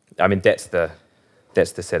 Awesome. I mean, that's the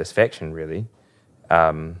satisfaction, really.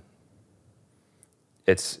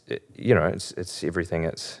 It's everything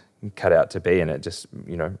it's cut out to be, and it just,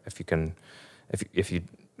 if you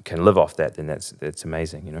can live off that, then that's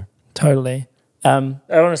amazing, Totally. I want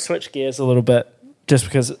to switch gears a little bit, just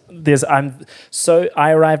because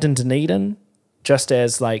I arrived in Dunedin just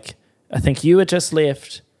as I think you had just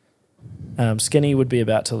left. Skinny would be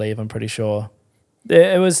about to leave, I'm pretty sure.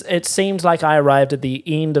 It seemed like I arrived at the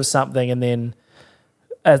end of something, and then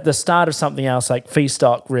at the start of something else, like Fee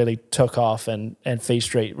Stock really took off, and Fee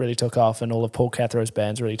Street really took off, and all of Paul Catharow's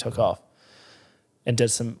bands really took off and did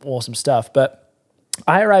some awesome stuff. But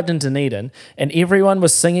I arrived in Dunedin, and everyone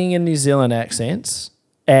was singing in New Zealand accents,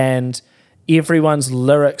 and everyone's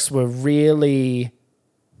lyrics were really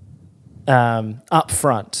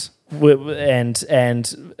upfront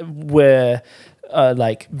and were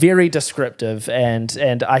very descriptive,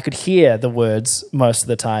 and I could hear the words most of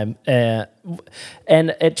the time, and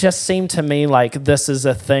it just seemed to me like this is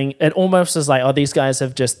a thing. It almost is like, these guys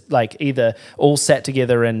have just either all sat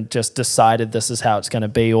together and just decided this is how it's going to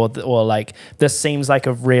be, or this seems like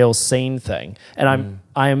a real scene thing, and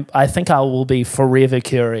I think I will be forever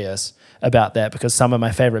curious about that, because some of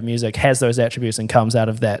my favorite music has those attributes and comes out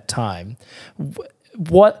of that time.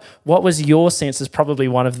 What was your sense as probably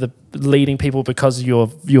one of the leading people, because your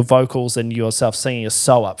vocals and your self singing is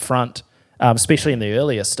so upfront, especially in the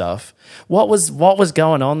earlier stuff? What was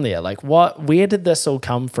going on there? Where did this all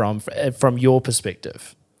come from your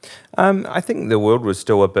perspective? I think the world was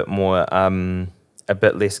still a bit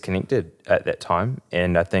less connected at that time,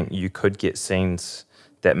 and I think you could get scenes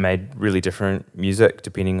that made really different music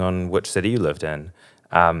depending on which city you lived in.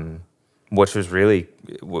 Which is really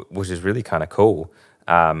kind of cool,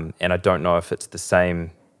 and I don't know if it's the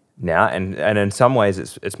same now. And in some ways,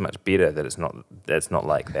 it's much better that it's not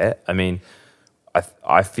like that. I mean,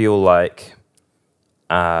 I feel like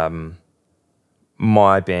my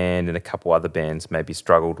band and a couple other bands maybe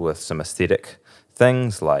struggled with some aesthetic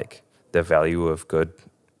things, like the value of good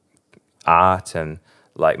art, and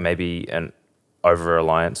maybe an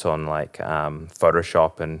over-reliance on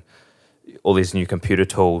Photoshop and all these new computer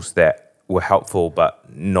tools that were helpful, but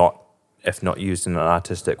if not used in an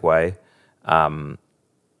artistic way. So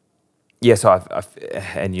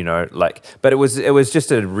but it was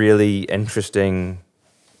just a really interesting.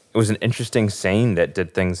 It was an interesting scene that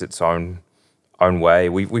did things its own own way.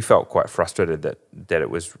 We felt quite frustrated that it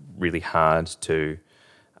was really hard to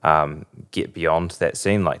get beyond that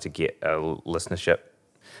scene, like to get a listenership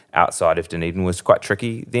outside of Dunedin was quite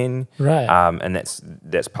tricky then. Right. And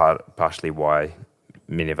that's partially why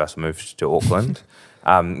many of us moved to Auckland.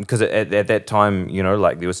 Because at that time, you know,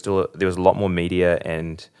 like there was a lot more media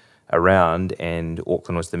and around, and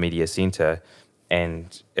Auckland was the media centre.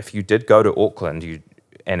 And if you did go to Auckland,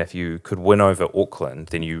 if you could win over Auckland,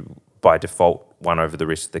 then you by default won over the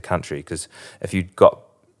rest of the country. Because if you got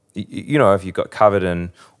covered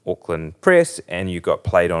in Auckland press and you got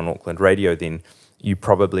played on Auckland radio, then you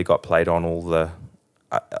probably got played on all the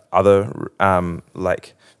other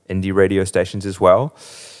like indie radio stations as well.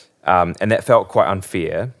 And that felt quite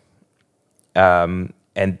unfair. And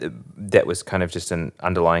that was kind of just an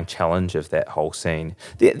underlying challenge of that whole scene.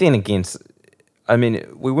 Then again, I mean,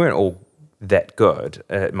 we weren't all that good,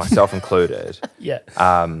 myself included. Yeah.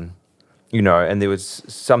 You know, and there was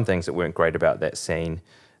some things that weren't great about that scene.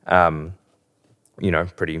 You know,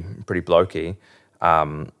 pretty blokey.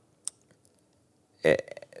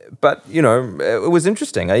 But you know, it was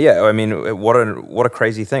interesting. Yeah, I mean, what a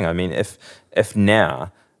crazy thing. I mean, if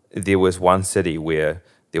now there was one city where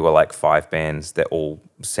there were like 5 bands that all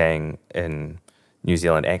sang in New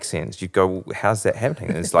Zealand accents, you'd go, how's that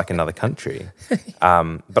happening? It's like another country.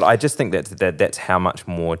 But I just think that's how much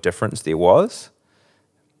more difference there was.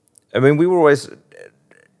 I mean, we were always,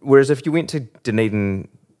 whereas if you went to Dunedin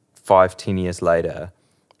 5-10 years later,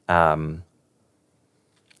 I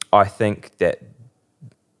think that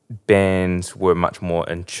bands were much more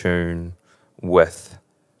in tune with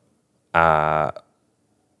the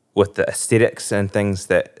aesthetics and things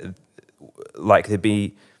that, like, there'd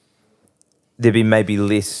be maybe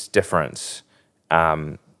less difference.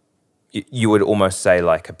 You would almost say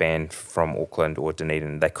like a band from Auckland or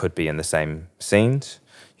Dunedin, they could be in the same scenes.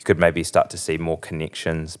 You could maybe start to see more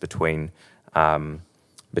connections between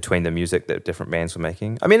the music that different bands were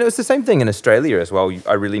making. I mean, it was the same thing in Australia as well.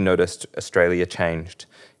 I really noticed Australia changed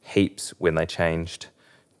heaps when they changed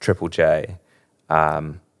Triple J,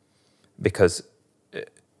 because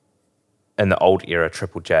in the old era,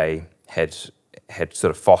 Triple J had sort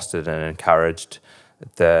of fostered and encouraged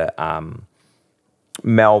the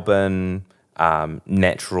Melbourne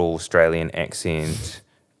natural Australian accent,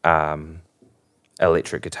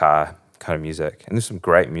 electric guitar kind of music, and there's some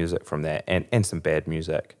great music from that, and some bad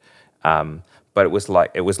music. But it was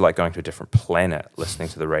like going to a different planet listening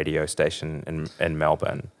to the radio station in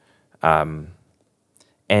Melbourne. But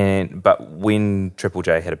when Triple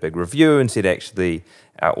J had a big review and said, actually,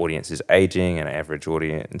 our audience is aging and our average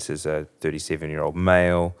audience is a 37-year-old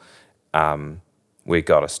male, we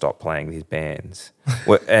got to stop playing these bands.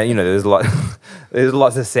 You know, there's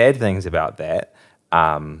lots of sad things about that.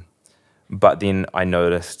 But then I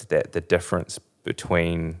noticed that the difference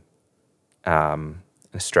between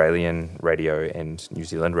Australian radio and New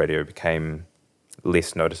Zealand radio became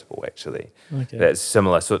less noticeable, actually. Okay. The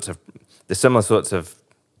similar sorts of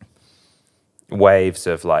waves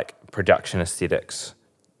of like production aesthetics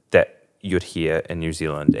that you'd hear in New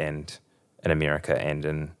Zealand and in America and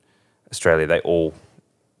in Australia, they all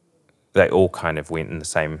kind of went in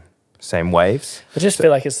the same waves. I just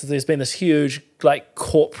feel like there's been this huge like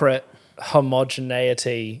corporate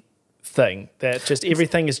homogeneity thing that just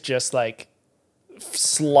everything is just like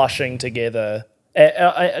slushing together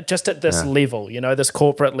just at this level, you know, this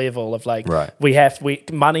corporate level of like, right.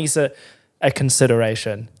 money's a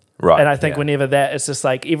consideration. Right. And I think whenever that, it's just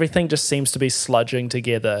like everything just seems to be sludging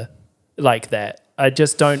together like that. I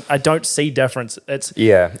don't see difference.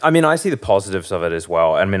 Yeah. I mean, I see the positives of it as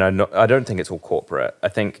well. I mean, I don't think it's all corporate. I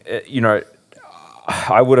think, you know,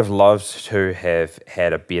 I would have loved to have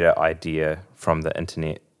had a better idea from the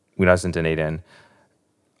internet when I was in Dunedin.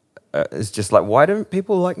 It's just like, why don't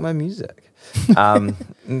people like my music? And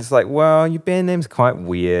it's like, well, your band name's quite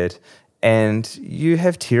weird and you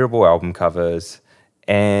have terrible album covers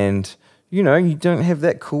and, you know, you don't have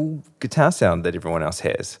that cool guitar sound that everyone else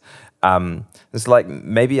has. It's like,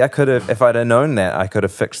 maybe I could have, if I'd have known that, I could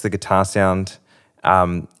have fixed the guitar sound.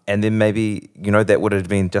 And then maybe, you know, that would have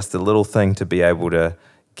been just a little thing to be able to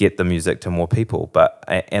get the music to more people.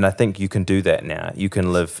 And I think you can do that now. You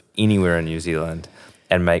can live anywhere in New Zealand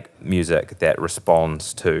and make music that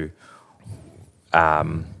responds to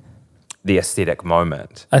the aesthetic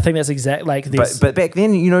moment. I think that's exactly like this. But back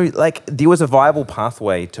then, you know, like there was a viable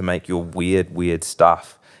pathway to make your weird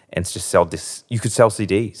stuff and just sell this. You could sell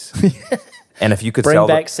CDs. And if you could bring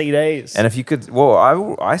back CDs. And if you could,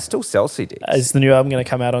 well, I still sell CDs. Is the new album going to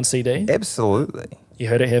come out on CD? Absolutely. You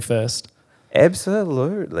heard it here first.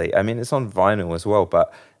 Absolutely. I mean, it's on vinyl as well,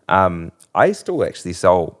 but I still actually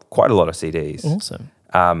sell quite a lot of CDs. Awesome.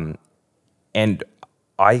 And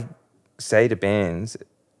I say to bands,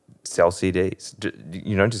 sell CDs.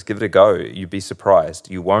 Just give it a go. You'd be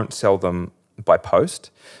surprised. You won't sell them by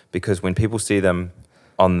post, because when people see them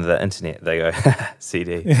on the internet, they go,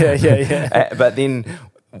 CD. Yeah. But then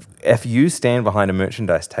if you stand behind a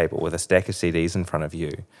merchandise table with a stack of CDs in front of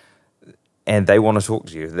you and they want to talk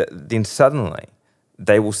to you, then suddenly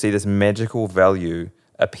they will see this magical value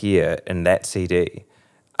appear in that CD.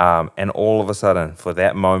 And all of a sudden, for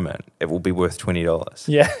that moment, it will be worth $20.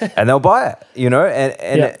 Yeah. And they'll buy it,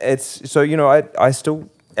 and it's, so, I still,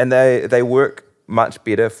 and they work much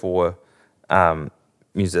better for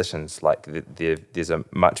musicians. Like there's a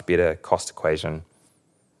much better cost equation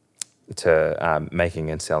to making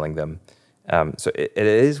and selling them. So it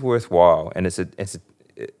is worthwhile, and it's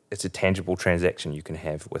a tangible transaction you can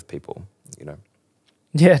have with people,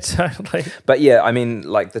 Yeah, totally. But yeah, I mean,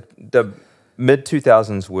 like the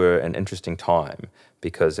mid-2000s were an interesting time,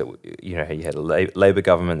 because you had a Labour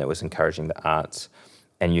government that was encouraging the arts,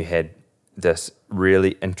 and you had this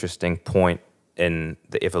really interesting point in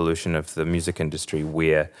the evolution of the music industry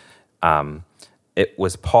where it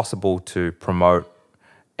was possible to promote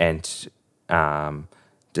and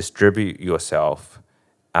distribute yourself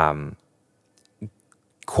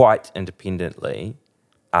quite independently,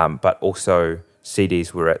 but also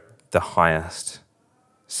CDs were at the highest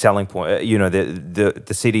selling point.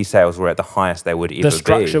 The CD sales were at the highest they would ever be. The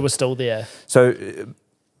structure was still there. So,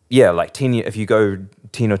 yeah, like if you go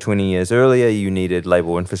 10 or 20 years earlier, you needed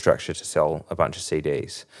label infrastructure to sell a bunch of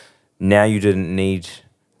CDs. Now you didn't need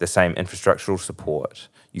the same infrastructural support.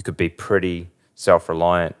 You could be pretty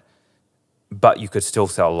self-reliant, but you could still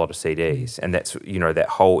sell a lot of CDs. And that's, that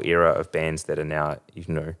whole era of bands that are now,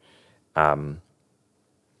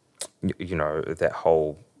 that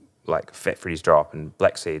whole, like, Fat Freddy's Drop and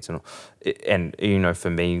Black Seeds, and for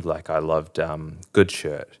me, like, I loved Good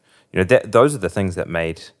Shirt. Those are the things that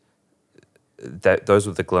made those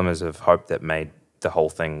were the glimmers of hope that made the whole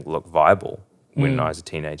thing look viable when I was a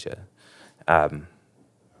teenager. And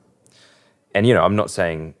I'm not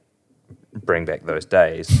saying bring back those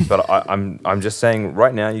days, but I'm just saying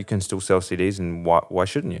right now you can still sell CDs, and why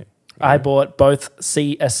shouldn't you? I bought both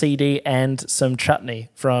a CD and some chutney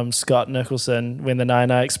from Scott Nicholson when the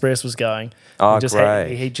 99 Express was going. Oh,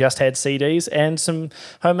 great. He just had CDs and some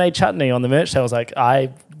homemade chutney on the merch. I was like, I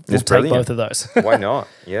will take both of those. Why not?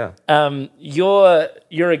 Yeah.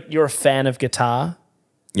 You're a fan of guitar.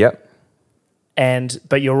 Yep.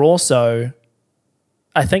 But you're also,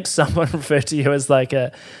 I think someone referred to you as like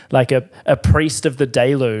a priest of the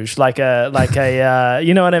deluge, like a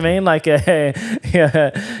you know what I mean?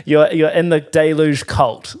 You're in the deluge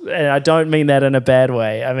cult, and I don't mean that in a bad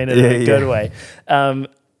way. I mean it in a good way.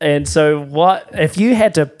 And so, what if you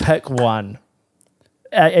had to pick one?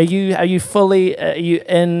 Are you fully? Are you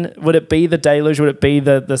in? Would it be the deluge? Would it be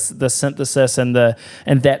the synthesis and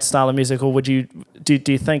that style of music, or would you? Do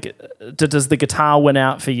you think does the guitar win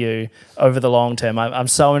out for you over the long term? I'm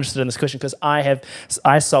so interested in this question because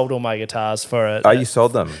I sold all my guitars for you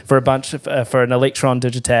sold them for a bunch of for an Elektron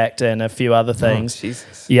Digitact and a few other things. Oh,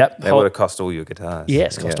 Jesus. Yep, that would have cost all your guitars.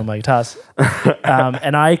 Yes, cost all my guitars.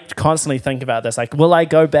 And I constantly think about this, like, will I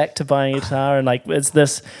go back to buying a guitar? And like, is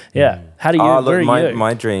this? Yeah. How do you? Look,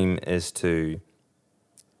 my dream is to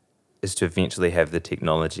eventually have the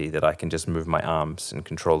technology that I can just move my arms and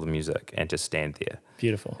control the music and just stand there.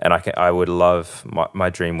 Beautiful. And I would love, my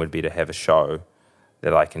dream would be to have a show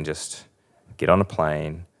that I can just get on a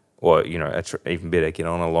plane, or, even better, get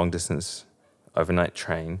on a long distance overnight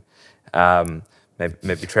train,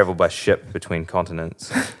 maybe travel by ship between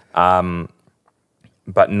continents,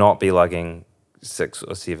 but not be lugging 6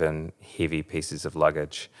 or 7 heavy pieces of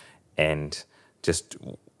luggage, and just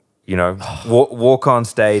walk on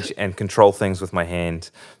stage and control things with my hand,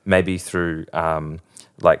 maybe through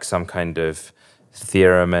like some kind of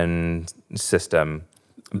theremin system,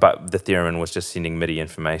 but the theremin was just sending MIDI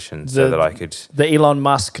information so that I could... The Elon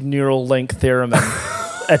Musk neural link theremin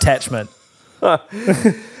attachment. I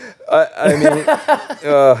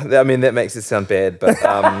mean, that makes it sound bad, but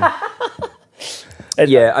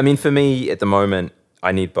yeah, I mean, for me at the moment,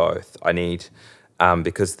 I need both. I need,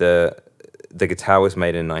 because the guitar was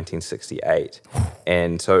made in 1968,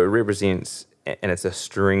 and so it represents, and it's a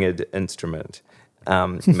stringed instrument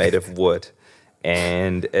made of wood,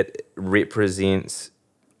 and it represents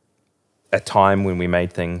a time when we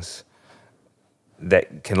made things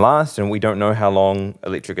that can last, and we don't know how long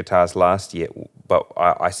electric guitars last yet, but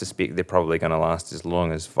I suspect they're probably going to last as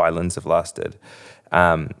long as violins have lasted,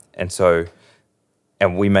 and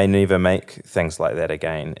we may never make things like that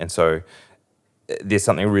again, and so there's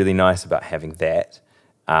something really nice about having that,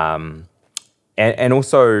 and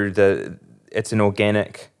also it's an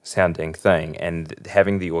organic sounding thing, and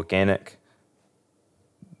having the organic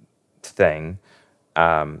thing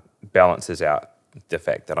balances out the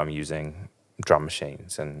fact that I'm using drum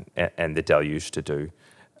machines and the Deluge to do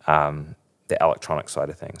the electronic side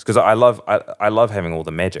of things, because I love having all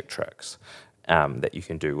the magic tricks that you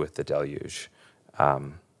can do with the Deluge.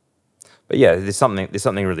 But yeah, there's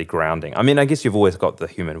something really grounding. I mean, I guess you've always got the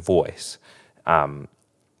human voice, and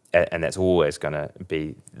that's always going to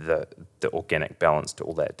be the organic balance to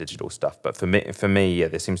all that digital stuff. But for me, yeah,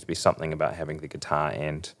 there seems to be something about having the guitar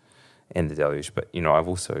and the Deluge. But I've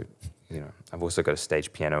also got a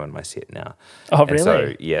stage piano in my set now. Oh, and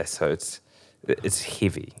really? So it's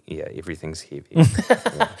heavy. Yeah, everything's heavy.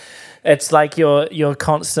 Yeah. It's like you're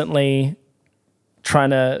constantly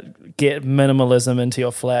trying to get minimalism into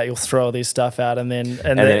your flat. You'll throw all these stuff out, and then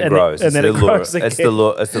it grows. And then it grows again. It's the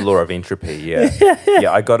law of entropy. Yeah,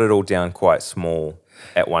 yeah. I got it all down quite small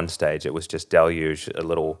at one stage. It was just Deluge, a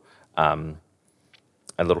little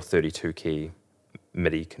 32 key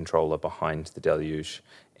MIDI controller behind the Deluge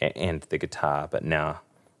and the guitar. But now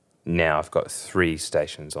I've got 3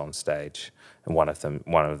 stations on stage, and one of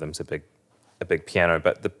them's a big piano.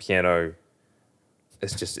 But the piano,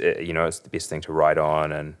 it's just it's the best thing to write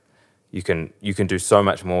on, and you can do so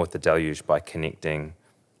much more with the Deluge by connecting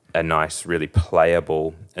a nice, really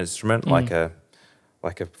playable instrument like a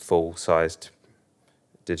full-sized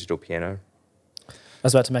digital piano. I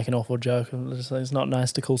was about to make an awful joke. It's not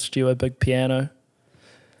nice to call Stu a big piano.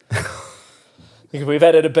 We've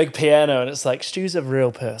added a big piano, and it's like, Stu's a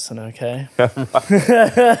real person, okay?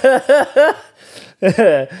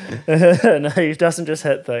 No, he doesn't just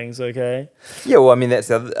hit things, okay? Yeah, well, I mean, that's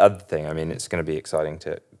the other thing. I mean, it's going to be exciting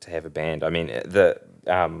to have a band. I mean,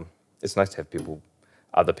 it's nice to have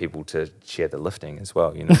other people to share the lifting as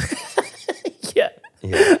well, Yeah.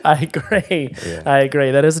 I agree. Yeah. I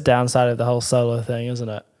agree. That is a downside of the whole solo thing, isn't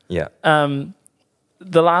it? Yeah.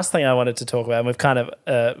 The last thing I wanted to talk about, and we've kind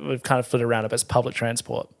of flitted around it, is public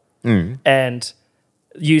transport. And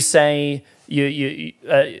you say you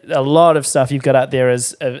a lot of stuff you've got out there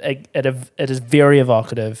is it is very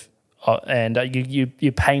evocative, and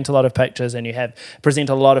you paint a lot of pictures, and you present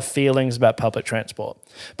a lot of feelings about public transport.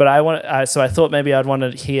 But so I thought maybe I'd want to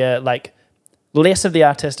hear like less of the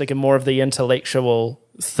artistic and more of the intellectual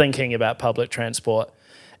thinking about public transport,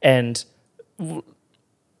 and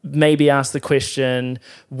maybe ask the question: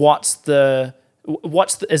 is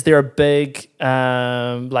there a big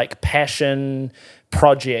like passion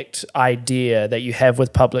project idea that you have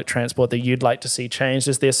with public transport that you'd like to see changed?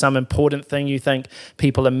 Is there some important thing you think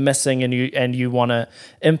people are missing and you want to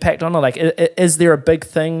impact on? Or like, is there a big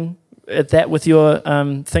thing that with your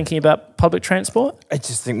thinking about public transport? I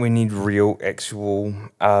just think we need real, actual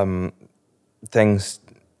things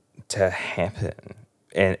to happen.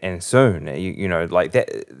 And soon, like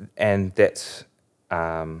that, and that's.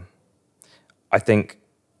 I think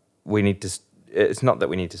we need to. It's not that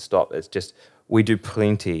we need to stop. It's just we do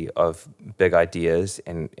plenty of big ideas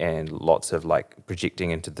and lots of like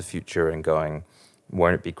projecting into the future and going,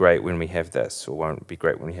 won't it be great when we have this, or won't it be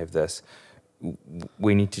great when we have this?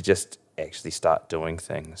 We need to just actually start doing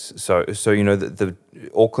things. So the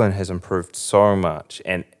Auckland has improved so much,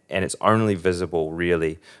 and it's only visible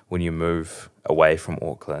really when you move away from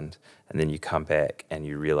Auckland and then you come back and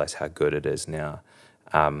you realize how good it is now.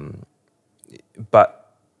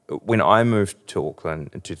 But when I moved to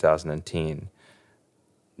Auckland in 2010,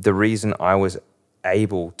 the reason I was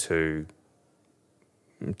able to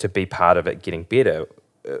be part of it getting better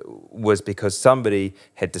was because somebody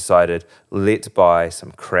had decided, let's buy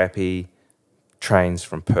some crappy trains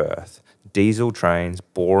from Perth, diesel trains,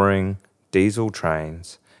 boring diesel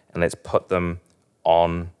trains, and let's put them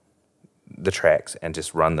on the tracks and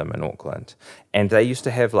just run them in Auckland. And they used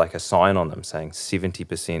to have like a sign on them saying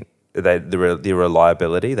 70%, their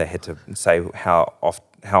reliability, they had to say how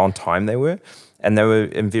on time they were, and they were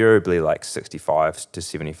invariably like 65 to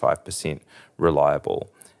 75% reliable.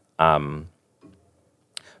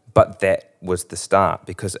 But that was the start,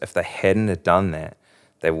 because if they hadn't have done that,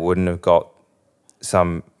 they wouldn't have got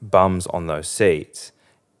some bums on those seats,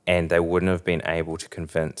 and they wouldn't have been able to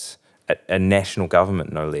convince a national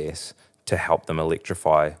government, no less, to help them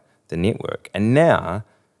electrify the network. And now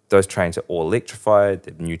those trains are all electrified,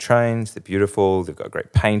 they're new trains, they're beautiful, they've got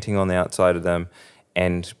great painting on the outside of them,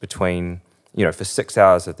 and between, for 6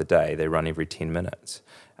 hours of the day, they run every 10 minutes.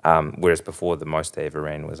 Whereas before, the most they ever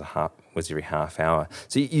ran was every half hour.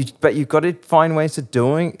 So but you've got to find ways to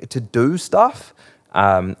do stuff.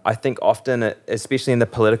 I think often, especially in the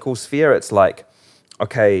political sphere, it's like,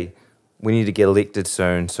 okay, we need to get elected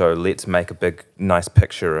soon, so let's make a big, nice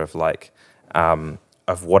picture of like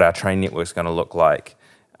of what our train network's going to look like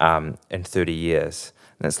in 30 years.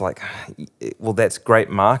 And it's like, well, that's great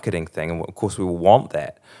marketing thing, and of course we will want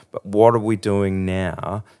that. But what are we doing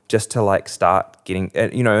now just to like start getting,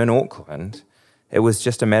 in Auckland, it was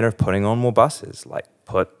just a matter of putting on more buses, like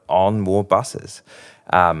put on more buses.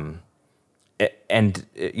 And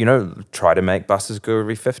try to make buses go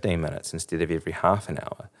every 15 minutes instead of every half an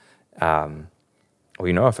hour.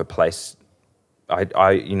 Or, if a place,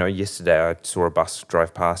 yesterday I saw a bus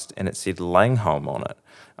drive past and it said Langholm on it.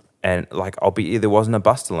 And like, there wasn't a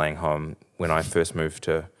bus to Langholm when I first moved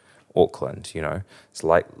to Auckland, It's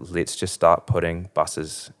like, let's just start putting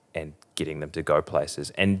buses and getting them to go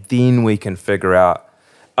places. And then we can figure out,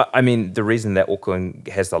 the reason that Auckland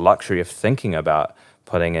has the luxury of thinking about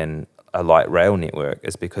putting in a light rail network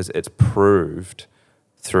is because it's proved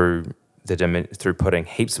through putting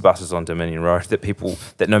heaps of buses on Dominion Road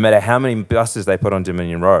that no matter how many buses they put on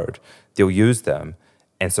Dominion Road, they'll use them.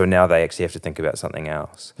 And so now they actually have to think about something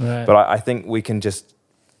else. Right. But I think we can just,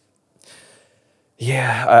 we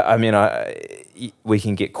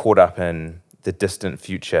can get caught up in the distant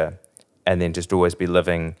future and then just always be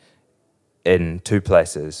living in two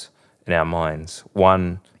places in our minds.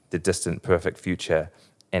 One, the distant perfect future,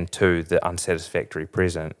 and two, the unsatisfactory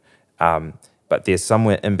present. But there's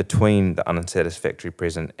somewhere in between the unsatisfactory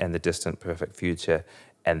present and the distant perfect future,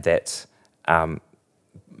 and that's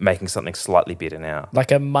making something slightly better now.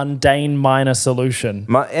 Like a mundane minor solution.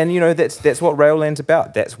 That's what Railland's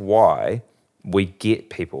about. That's why we get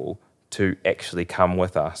people to actually come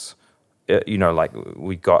with us. Like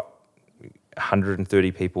we got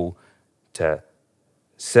 130 people to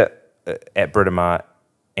sit at Britomart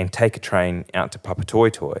and take a train out to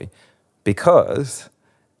Papatoetoe because,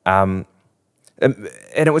 and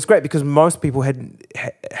it was great because most people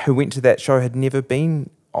who went to that show had never been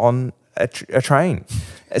on a train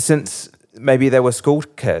since maybe they were school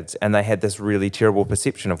kids and they had this really terrible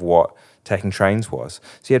perception of what taking trains was.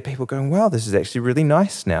 So you had people going, wow, this is actually really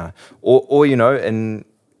nice now. Or in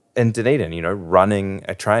Dunedin, running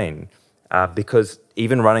a train because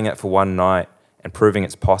even running it for one night and proving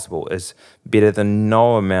it's possible is better than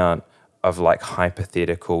no amount of like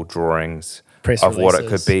hypothetical drawings press of releases. what it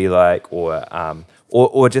could be like,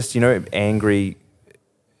 or just angry.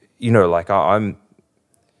 Like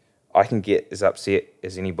I can get as upset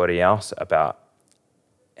as anybody else about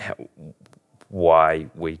why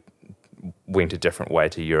we went a different way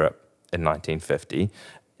to Europe in 1950.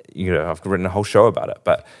 I've written a whole show about it,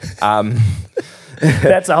 but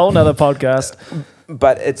that's a whole nother podcast.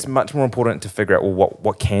 But it's much more important to figure out, well,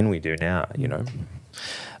 what can we do now,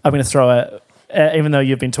 I'm going to throw even though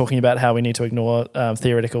you've been talking about how we need to ignore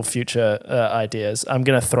theoretical future ideas, I'm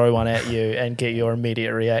going to throw one at you and get your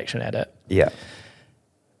immediate reaction at it. Yeah.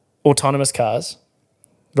 Autonomous cars,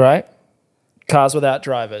 right? Cars without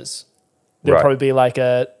drivers. There'll probably be like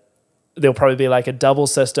a double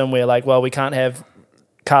system where we can't have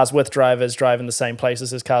cars with drivers driving the same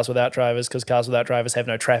places as cars without drivers because cars without drivers have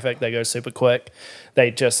no traffic. They go super quick.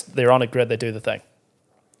 They're on a grid. They do the thing.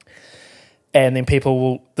 And then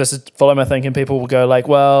follow my thinking, people will go like,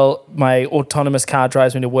 well, my autonomous car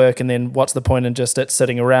drives me to work and then what's the point in just it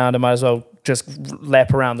sitting around? I might as well just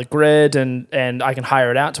lap around the grid and I can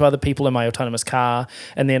hire it out to other people in my autonomous car.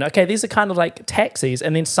 And then, okay, these are kind of like taxis.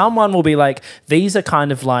 And then someone will be like, these are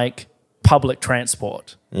kind of like public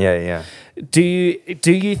transport. Yeah. Do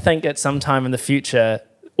you think at some time in the future,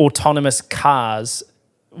 autonomous cars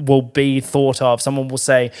will be thought of? Someone will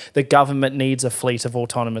say the government needs a fleet of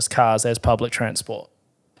autonomous cars as public transport.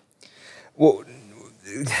 Well,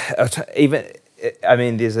 there's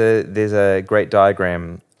a great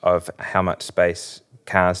diagram of how much space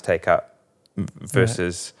cars take up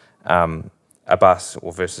versus a bus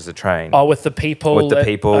or versus a train. Oh, with the people.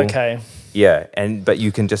 Okay. Yeah, but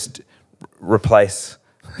you can just replace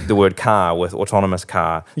the word car with autonomous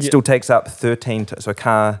car. It still takes up 13. So a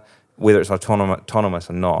car, whether it's autonomous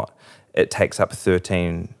or not, it takes up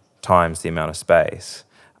 13 times the amount of space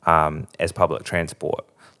as public transport,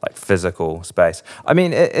 like physical space.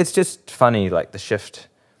 It's just funny, like the shift.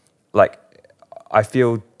 Like, I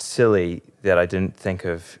feel silly that I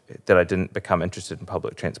didn't become interested in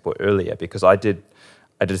public transport earlier because I did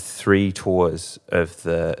 3 tours of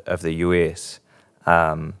the US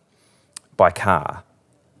by car.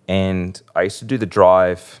 And I used to do the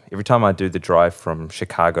drive, every time I do the drive from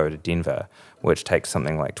Chicago to Denver, which takes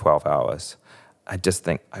something like 12 hours, I just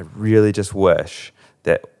think, I really just wish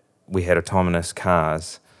that we had autonomous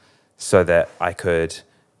cars so that I could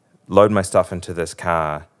load my stuff into this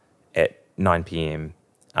car at 9 p.m.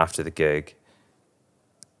 after the gig,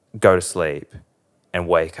 go to sleep and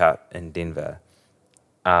wake up in Denver.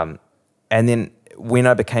 And then when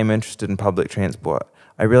I became interested in public transport,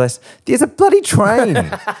 I realized there's a bloody train.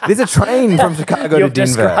 There's a train from Chicago to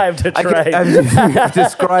Denver. Described a train. I've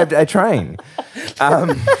described a train.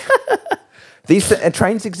 These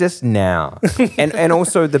trains exist now, and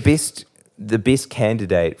also the best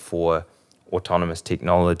candidate for autonomous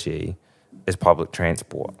technology is public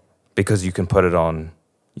transport, because you can put it on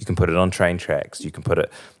train tracks. You can put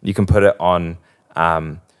it on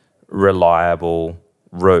reliable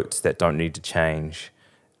routes that don't need to change,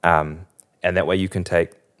 and that way you can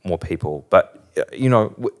take more people. But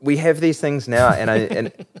we have these things now,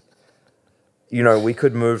 and we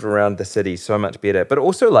could move around the city so much better. But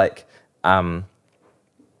also, like, people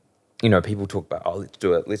talk about,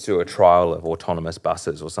 let's do a trial of autonomous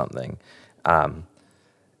buses or something, and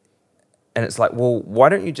it's like, well, why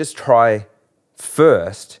don't you just try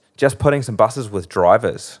first just putting some buses with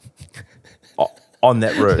drivers on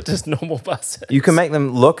that route? Just normal buses. You can make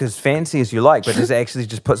them look as fancy as you like, but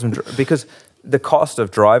just put some, because the cost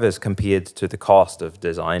of drivers compared to the cost of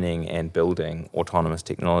designing and building autonomous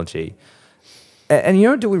technology.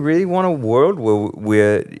 And do we really want a world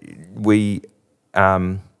where we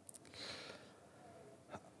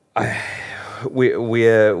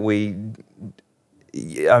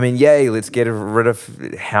let's get rid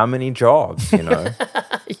of how many jobs, Yeah.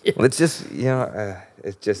 Let's just,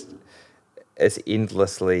 it's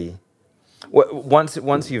endlessly.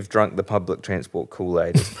 Once you've drunk the public transport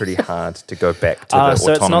Kool-Aid, it's pretty hard to go back to the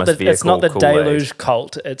so autonomous vehicle it's not the Kool-Aid. deluge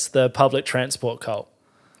cult, it's the public transport cult.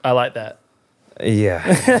 I like that. Yeah.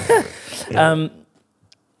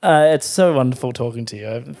 It's so wonderful talking to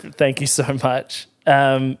you. Thank you so much.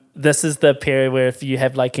 This is the period where if you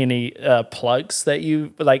have like any plugs that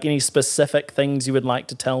you like, any specific things you would like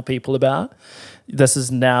to tell people about, this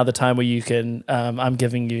is now the time where you can. I'm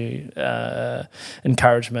giving you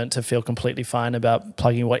encouragement to feel completely fine about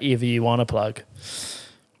plugging whatever you want to plug.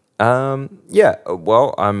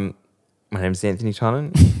 Well, my name's Anthony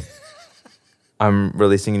Tonnen. I'm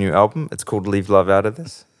releasing a new album. It's called Leave Love Out of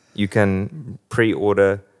This. You can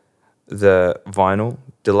pre-order the vinyl,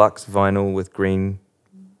 deluxe vinyl with green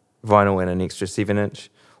vinyl and an extra 7-inch,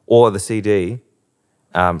 or the CD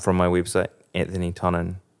from my website,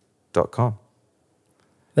 anthonytonnen.com.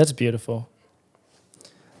 That's beautiful.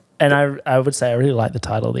 And I would say I really like the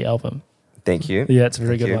title of the album. Thank you. Yeah, it's a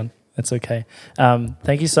very good one. That's okay.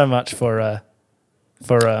 Thank you so much for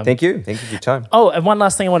Thank you for your time. Oh, and one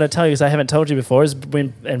last thing I want to tell you, because I haven't told you before, is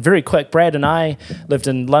and very quick, Brad and I lived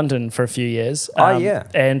in London for a few years.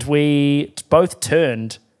 And we both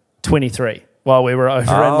turned 23 while we were over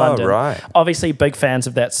in London. Right. Obviously, big fans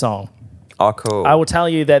of that song. Oh, cool. I will tell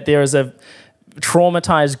you that there is a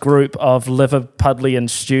traumatized group of Liverpudlian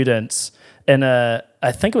students in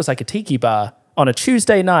I think it was like a tiki bar. On a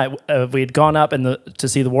Tuesday night, we had gone up to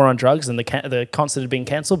see the War on Drugs, and the concert had been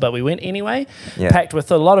cancelled, but we went anyway, packed with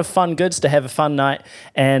a lot of fun goods to have a fun night,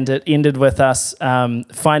 and it ended with us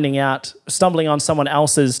stumbling on someone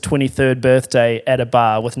else's 23rd birthday at a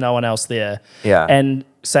bar with no one else there, and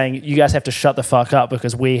saying, you guys have to shut the fuck up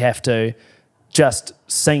because we have to just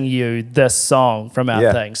sing you this song from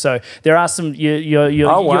our thing. So there are some,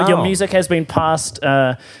 your music has been passed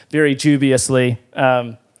very dubiously,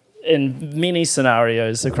 in many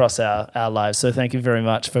scenarios across our lives. So thank you very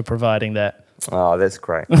much for providing that. Oh, that's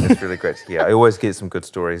great. That's really great to hear. I always get some good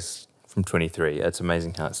stories from 23. It's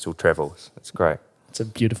amazing how it still travels. It's great. It's a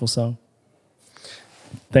beautiful song.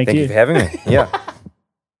 Thank you. Thank you for having me. Yeah.